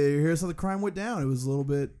here's how the crime went down. It was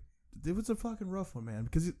a fucking rough one, man.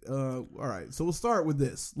 Because all right, so we'll start with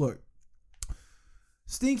this. Look,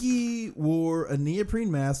 Stinky wore a neoprene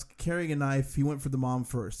mask, carrying a knife. He went for the mom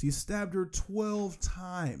first. He stabbed her 12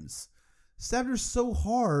 times. Stabbed her so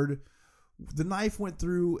hard, the knife went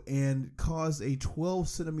through and caused a 12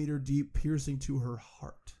 centimeter deep piercing to her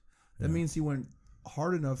heart. That means he went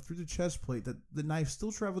hard enough through the chest plate that the knife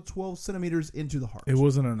still traveled 12 centimeters into the heart. It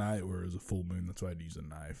wasn't a night where it was a full moon. That's why I'd use a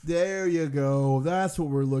knife. There you go. That's what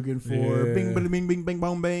we're looking for. Yeah. Bing, bing, bing, bing, bing,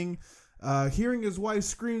 bong, bang. Hearing his wife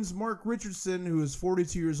screams, Mark Richardson, who was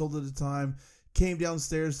 42 years old at the time, came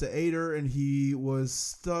downstairs to aid her, and he was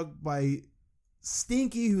stuck by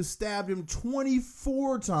Stinky, who stabbed him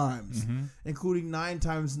 24 times, including 9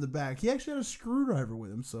 times in the back. He actually had a screwdriver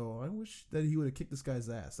with him, so I wish that he would have kicked this guy's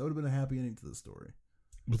ass. That would have been a happy ending to the story.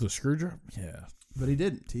 With a screwdriver? Yeah. But he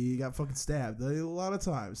didn't. He got fucking stabbed a lot of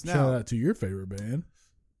times. Now, shout out to your favorite band.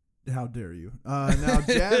 How dare you? Now,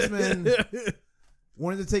 Jasmine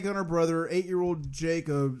wanted to take on her brother, 8-year-old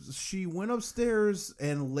Jacob. She went upstairs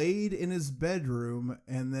and laid in his bedroom,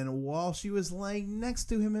 and then while she was laying next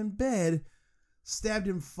to him in bed, stabbed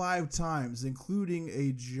him 5 times, including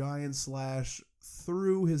a giant slash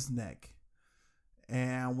through his neck.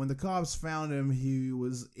 And when the cops found him, he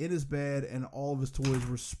was in his bed and all of his toys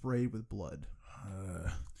were sprayed with blood.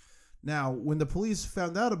 Now, when the police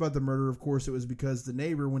found out about the murder, of course, it was because the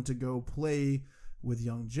neighbor went to go play with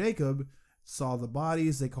young Jacob, saw the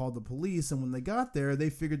bodies, they called the police, and when they got there, they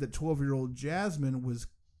figured that 12-year-old Jasmine was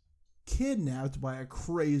kidnapped by a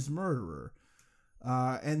crazed murderer.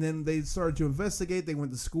 And then they started to investigate. They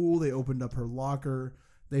went to school. They opened up her locker.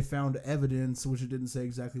 They found evidence, which it didn't say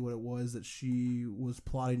exactly what it was, that she was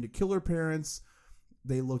plotting to kill her parents.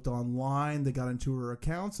 They looked online. They got into her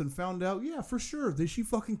accounts and found out, yeah, for sure, that she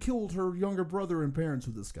fucking killed her younger brother and parents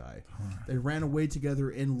with this guy. They ran away together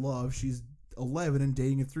in love. She's 11 and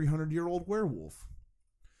dating a 300-year-old werewolf.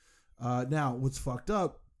 Now, what's fucked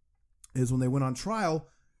up is when they went on trial,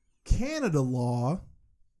 Canada law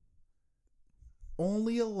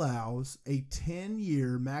only allows a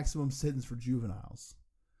 10-year maximum sentence for juveniles.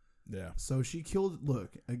 Yeah. So she killed,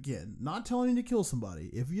 look, again, not telling you to kill somebody.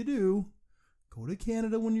 If you do, go to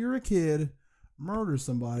Canada when you're a kid, murder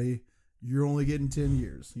somebody, you're only getting 10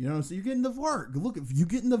 years. You know, so you're getting the VARG. Look, if you're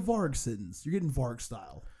getting the VARG sentence, you're getting VARG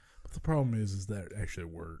style. But the problem is that it actually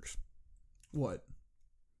works. What?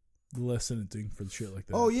 The less sentencing for the shit like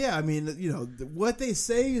that. Oh, yeah. I mean, you know, what they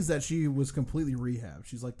say is that she was completely rehabbed.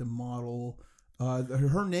 She's like the model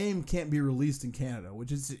Her name can't be released in Canada,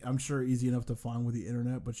 which is, I'm sure, easy enough to find with the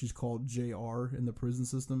internet, but she's called JR in the prison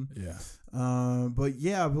system. Yeah. But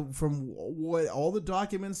from what all the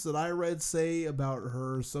documents that I read say about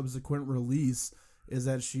her subsequent release is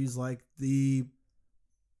that she's like the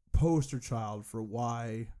poster child for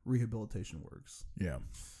why rehabilitation works. Yeah.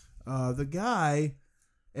 The guy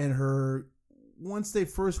and her, once they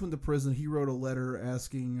first went to prison, he wrote a letter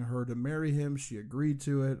asking her to marry him. She agreed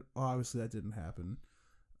to it. Obviously, that didn't happen.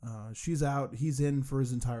 She's out. He's in for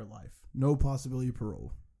his entire life. No possibility of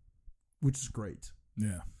parole, which is great.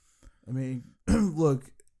 Yeah. I mean, look,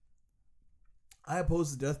 I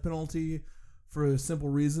oppose the death penalty for a simple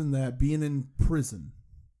reason that being in prison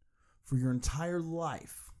for your entire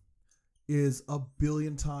life is a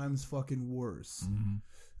billion times fucking worse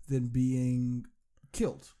than being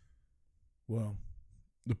killed. Well,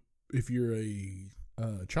 if you're a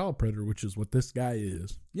child predator, which is what this guy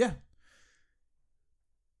is, yeah,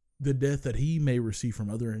 the death that he may receive from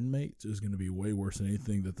other inmates is going to be way worse than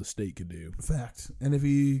anything that the state could do. Fact. And if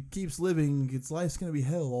he keeps living, his life's going to be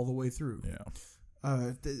hell all the way through. Yeah.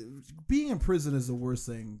 Being in prison is the worst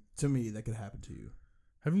thing to me that could happen to you.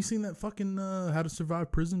 Have you seen that fucking How to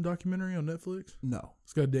Survive Prison documentary on Netflix? No.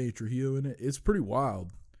 It's got Danny Trujillo in it. It's pretty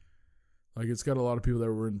wild. Like, it's got a lot of people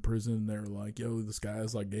that were in prison, and they were like, yo, this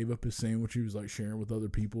guy's like gave up his sandwich he was like sharing with other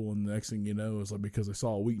people, and the next thing you know, it's like because they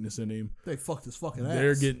saw a weakness in him. They fucked his fucking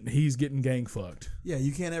ass. He's getting gang fucked. Yeah,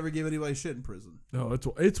 you can't ever give anybody shit in prison. No,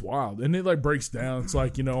 it's wild. And it like breaks down. It's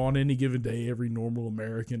like, on any given day, every normal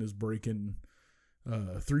American is breaking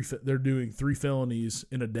they're doing 3 felonies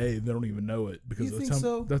in a day. They don't even know it because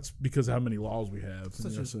that's because of how many laws we have.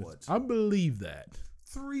 Such as what? I believe that.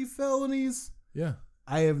 3 felonies? Yeah.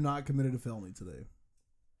 I have not committed a felony today.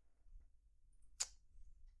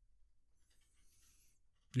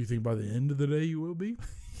 Do you think by the end of the day you will be?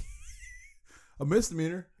 A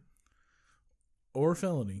misdemeanor. Or a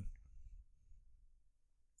felony?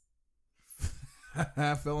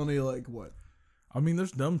 Felony like what? I mean,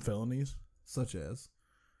 there's dumb felonies. Such as?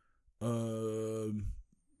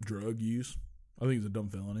 Drug use. I think it's a dumb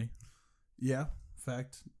felony. Yeah,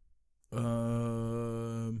 fact.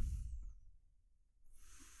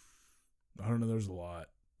 I don't know. There's a lot.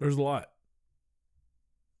 There's a lot.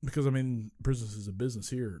 Because, I mean, prison is a business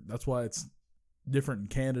here. That's why it's different in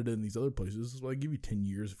Canada and these other places. That's why I give you 10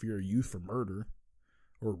 years if you're a youth for murder.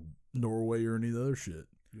 Or Norway or any of the other shit.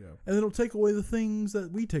 Yeah. And it'll take away the things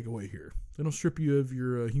that we take away here. It'll strip you of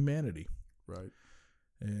your humanity. Right.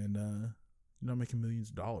 And you're not making millions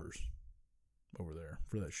of dollars over there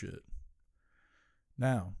for that shit.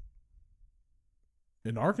 Now,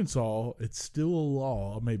 in Arkansas, it's still a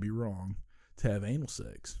law, I may be wrong, to have anal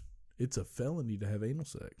sex. It's a felony to have anal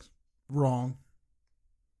sex. Wrong.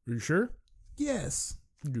 Are you sure? Yes.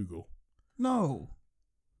 Google. No.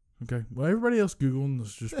 Okay. Well, everybody else Googling.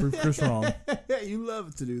 Let's just prove Chris wrong. You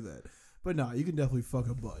love to do that. But no, you can definitely fuck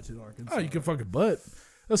a butt in Arkansas. Oh, you can fuck a butt.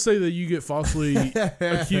 Let's say that you get falsely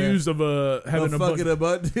accused of having fucking a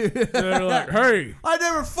butt. They're like, hey, I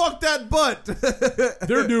never fucked that butt.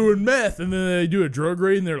 They're doing meth, and then they do a drug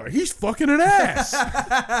raid, and they're like, he's fucking an ass.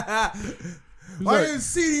 I didn't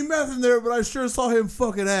see any meth in there, but I sure saw him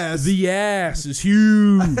fucking ass. The ass is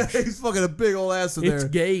huge. He's fucking a big old ass in there. It's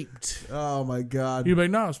gaped. Oh my god. You're like,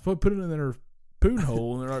 no, it's put it in their poon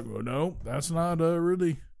hole, and they're like, well, no, that's not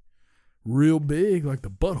really real big like the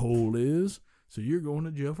butthole is. So you're going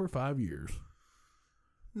to jail for 5 years.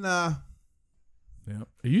 Nah. Yeah.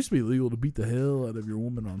 It used to be illegal to beat the hell out of your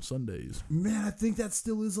woman on Sundays. Man, I think that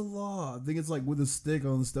still is a law. I think it's like with a stick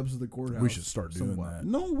on the steps of the courthouse. We should start doing that.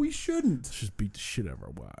 No, we shouldn't. Let's just beat the shit out of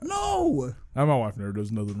our wives. No. My wife never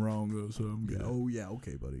does nothing wrong, though, so I'm good. Oh, yeah.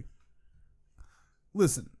 Okay, buddy.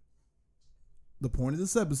 Listen. The point of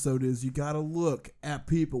this episode is you gotta look at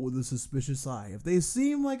people with a suspicious eye. If they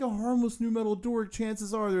seem like a harmless new metal dork,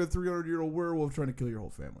 chances are they're a 300-year-old werewolf trying to kill your whole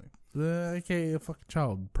family. Okay, a fucking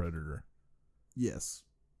child predator. Yes.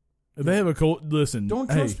 If they have a cold... Listen. Don't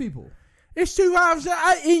trust people. It's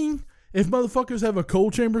 2018. If motherfuckers have a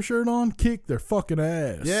cold chamber shirt on, kick their fucking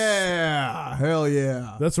ass. Yeah. Hell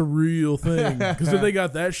yeah. That's a real thing. Because if they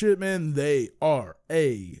got that shit, man, they are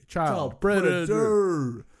a child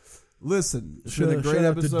predator. Listen, it's been a great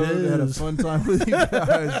episode. Had a fun time with you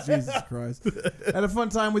guys. Jesus Christ. Had a fun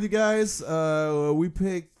time with you guys. We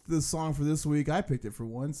picked the song for this week. I picked it for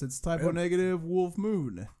once. It's Typo Negative, Wolf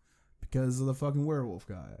Moon. Because of the fucking werewolf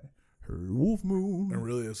guy. Her Wolf Moon. And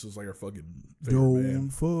really, this is like our fucking favorite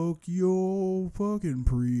band. Fuck your fucking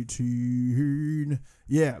preteen.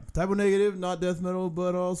 Yeah, Typo Negative, not death metal,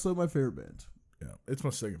 but also my favorite band. Yeah, it's my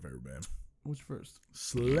second favorite band. Which first?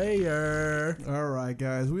 Slayer. All right,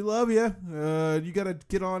 guys. We love you. You got to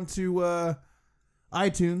get on to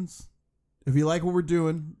iTunes. If you like what we're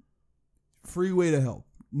doing, free way to help.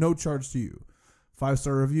 No charge to you.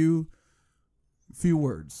 5-star review, few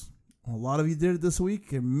words. A lot of you did it this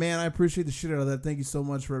week, and man, I appreciate the shit out of that. Thank you so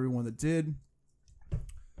much for everyone that did.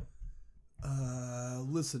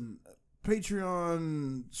 Listen,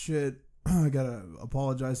 Patreon shit, I gotta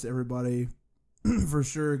apologize to everybody for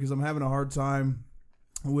sure, because I'm having a hard time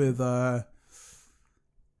with,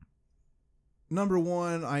 number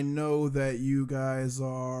one, I know that you guys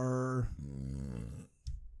are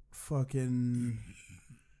fucking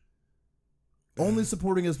only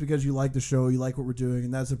supporting us because you like the show, you like what we're doing,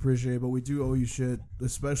 and that's appreciated, but we do owe you shit,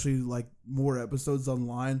 especially like more episodes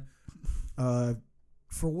online.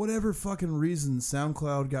 For whatever fucking reason,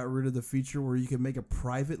 SoundCloud got rid of the feature where you can make a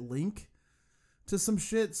private link to some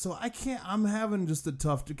shit, so I'm having just a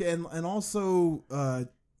tough, and also,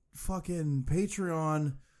 fucking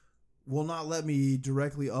Patreon will not let me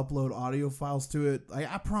directly upload audio files to it.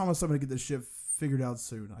 I promise I'm gonna get this shit figured out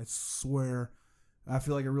soon. I swear. I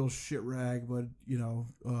feel like a real shit rag, but you know,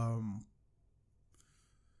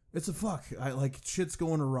 it's a fuck. Shit's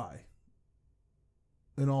going awry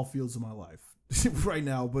in all fields of my life right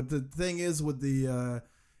now. But the thing is, with the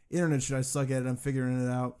internet shit, I suck at it. I'm figuring it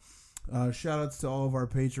out. Shout outs to all of our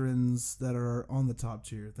patrons that are on the top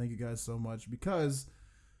tier. Thank you guys so much, because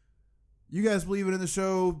you guys believing in the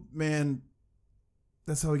show, man.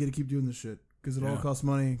 That's how we get to keep doing this shit, because it all costs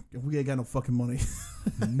money. We ain't got no fucking money.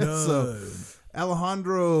 No. So,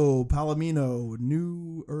 Alejandro Palomino,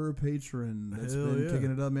 newer patron that's been kicking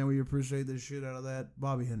it up, man. We appreciate the shit out of that.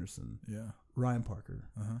 Bobby Henderson. Yeah. Ryan Parker.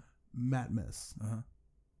 Uh-huh. Matt Mess. Uh-huh.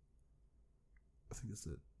 I think that's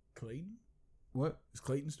it. Clayton? What? Is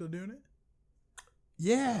Clayton still doing it?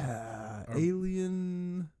 Yeah.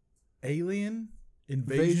 Alien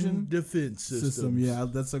Invasion Defense System. Yeah,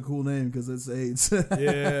 that's a cool name because it's AIDS.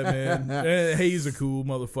 Yeah, man. And he's a cool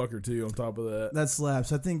motherfucker, too, on top of that. That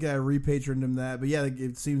slaps. I think I repatroned him that. But yeah,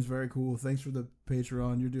 it seems very cool. Thanks for the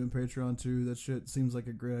Patreon. You're doing Patreon, too. That shit seems like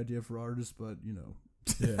a great idea for artists, but, you know.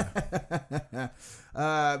 Yeah.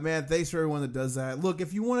 Man, thanks for everyone that does that. Look,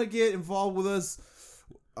 if you want to get involved with us,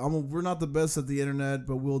 we're not the best at the internet,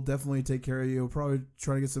 but we'll definitely take care of you. We'll probably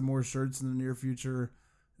try to get some more shirts in the near future.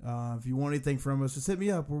 If you want anything from us, just hit me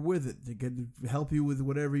up. We're with it to help you with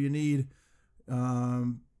whatever you need.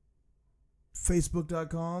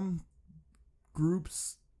 Facebook.com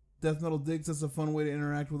groups, Death Metal Dicks. That's a fun way to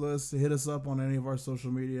interact with us. To hit us up on any of our social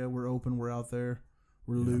media. We're open. We're out there.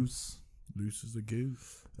 We're loose. Loose as a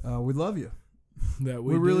goose. We love you. That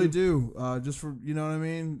we really do. Just for, you know what I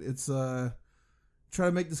mean? It's try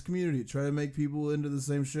to make this community, try to make people into the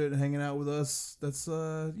same shit, hanging out with us. That's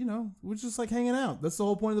you know, we're just like hanging out. That's the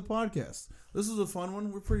whole point of the podcast. This is a fun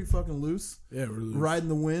one. We're pretty fucking loose. Yeah, we're loose. Riding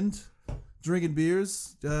the wind, drinking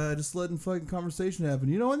beers, just letting fucking conversation happen.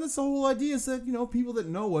 You know, and that's the whole idea, is that, you know, people that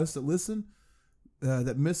know us, that listen,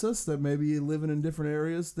 that miss us, that maybe living in different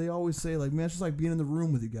areas, they always say, like, man, it's just like being in the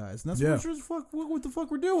room with you guys. And that's what the fuck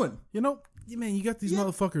we're doing. You know, man, you got these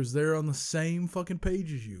motherfuckers. They're on the same fucking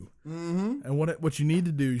page as you. Mm-hmm. And what you need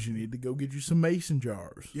to do is you need to go get you some mason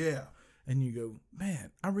jars. Yeah. And you go,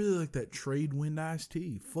 man, I really like that trade wind iced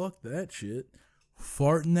tea. Fuck that shit.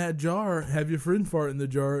 Fart in that jar. Have your friend fart in the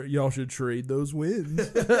jar. Y'all should trade those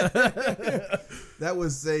winds. That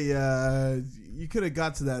was you could have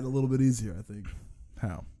got to that a little bit easier, I think.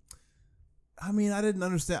 How? I mean, I didn't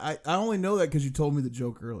understand. I only know that because you told me the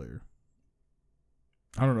joke earlier.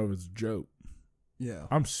 I don't know if it's a joke. Yeah.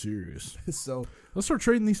 I'm serious. So let's start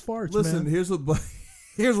trading these farts, listen, man. here's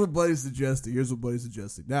what Buddy's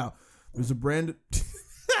suggesting. Now, there's a brand...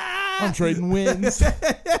 I'm trading wins.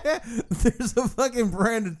 There's a fucking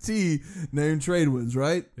brand of tea named Trade Winds,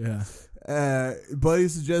 right? Yeah.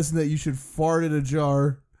 Buddy's suggesting that you should fart in a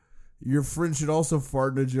jar. Your friend should also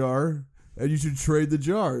fart in a jar. And you should trade the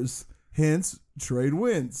jars. Hence, Trade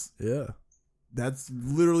Winds. Yeah. That's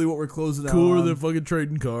literally what we're closing out Cooler on. than fucking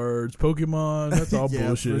trading cards. Pokemon. That's all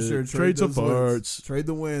bullshit. For sure. Trade some farts. Trade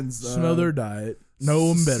the wins. Smell their diet.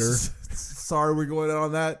 Know them better. Sorry we're going out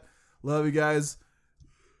on that. Love you guys.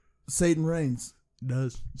 Satan reigns.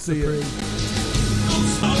 Does. See ya. Don't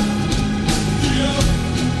stop.